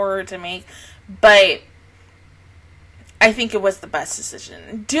decision for her to make, but I think it was the best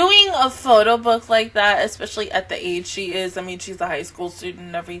decision. Doing a photo book like that, especially at the age she is, I mean, she's a high school student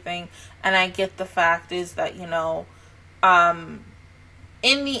and everything, and I get the fact is that, you know, in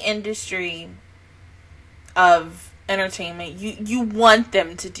the industry of entertainment, you want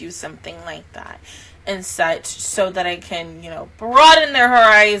them to do something like that and such, so that I can, you know, broaden their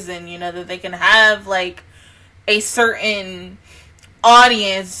horizon, you know, that they can have like a certain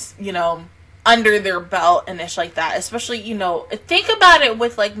audience, you know, under their belt and ish like that. Especially, you know, think about it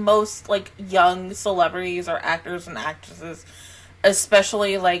with like most like young celebrities or actors and actresses,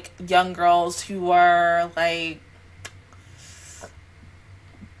 especially like young girls who are like,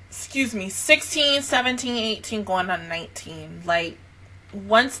 16, 17, 18, going on 19. Like,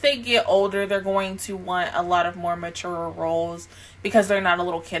 once they get older, they're going to want a lot of more mature roles because they're not a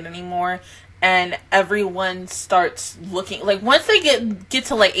little kid anymore. And everyone starts looking, like, once they get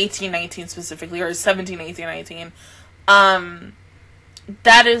to, like, 18, 19 specifically, or 17, 18, 19,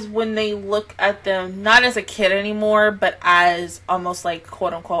 that is when they look at them, not as a kid anymore, but as almost, like,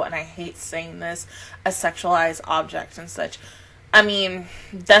 quote-unquote, and I hate saying this, a sexualized object and such. I mean,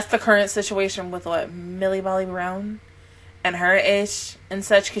 that's the current situation with, what, Millie Bobby Brown and her ish and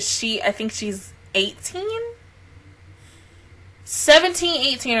such, because I think she's 18?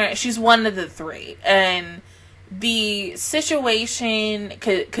 17, 18, she's one of the three. And the situation,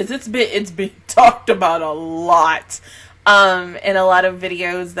 because it's been talked about a lot in a lot of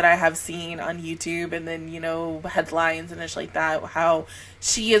videos that I have seen on YouTube, and then, you know, headlines and ish like that, how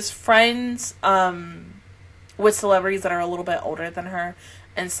she is friends with celebrities that are a little bit older than her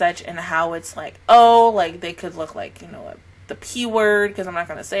and such, and how it's like, oh, like, they could look like, you know, the P word, because I'm not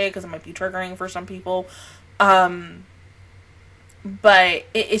going to say it because it might be triggering for some people, but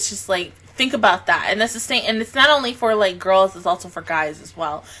it's just like, think about that. And that's the same, and it's not only for like girls, it's also for guys as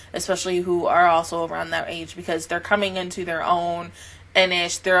well, especially who are also around that age, because they're coming into their own and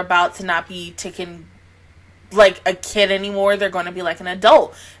ish. They're about to not be taken like a kid anymore. They're going to be like an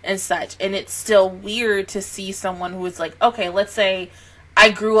adult and such. And it's still weird to see someone who is like, okay, let's say I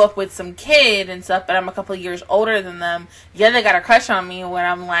grew up with some kid and stuff, but I'm a couple of years older than them. Yeah, they got a crush on me when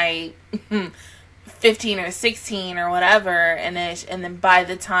I'm like 15 or 16 or whatever, and then by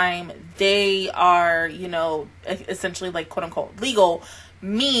the time they are, you know, essentially like quote unquote legal,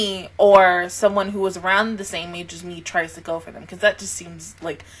 me or someone who was around the same age as me tries to go for them, because that just seems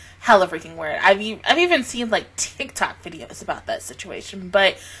like hella freaking weird. I've even seen like TikTok videos about that situation,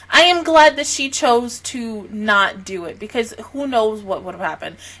 but I am glad that she chose to not do it, because who knows what would have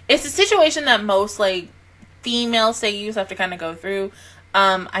happened. It's a situation that most like female seiyus have to kind of go through.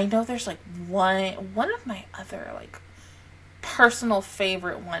 I know there's like one of my other like personal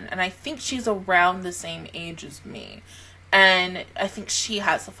favorite one, and I think she's around the same age as me, and I think she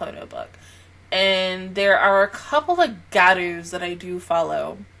has a photo book. And there are a couple of garus that I do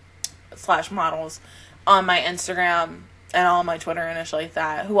follow / models on my Instagram and on my Twitter and shit like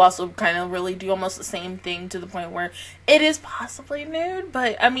that, who also kind of really do almost the same thing, to the point where it is possibly nude.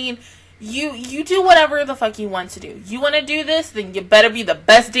 But I mean, you do whatever the fuck you want to do. You want to do this, then you better be the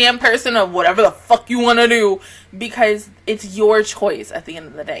best damn person of whatever the fuck you want to do, because it's your choice at the end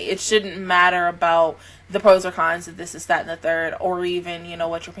of the day. It shouldn't matter about the pros or cons of this, is that, and the third, or even, you know,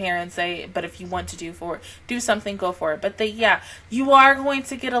 what your parents say. But if you want to do something, go for it. But yeah, you are going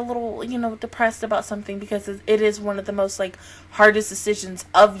to get a little, you know, depressed about something, because it is one of the most like hardest decisions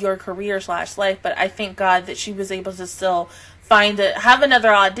of your career / life. But I thank God that she was able to still have another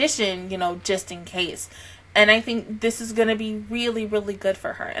audition, you know, just in case. And I think this is going to be really, really good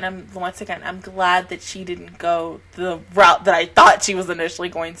for her. And I'm glad that she didn't go the route that I thought she was initially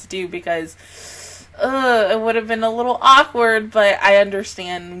going to do, because it would have been a little awkward. But I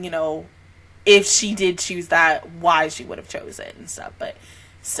understand, you know, if she did choose that, why she would have chosen it and stuff. But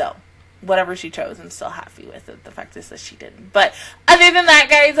so, whatever she chose, I'm still happy with it. The fact is that she didn't. But other than that,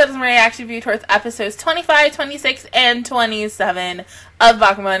 guys, that is my reaction view towards episodes 25, 26, and 27 of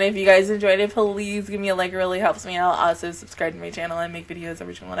Bakuman. If you guys enjoyed it, please give me a like. It really helps me out. Also, subscribe to my channel. I make videos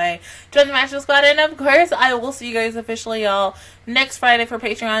every single day. Join the Master Squad. And of course, I will see you guys officially, y'all, next Friday for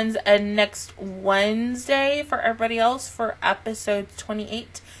Patreons, and next Wednesday for everybody else for episodes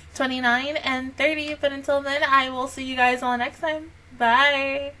 28, 29, and 30. But until then, I will see you guys all next time.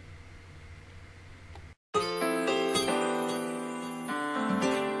 Bye.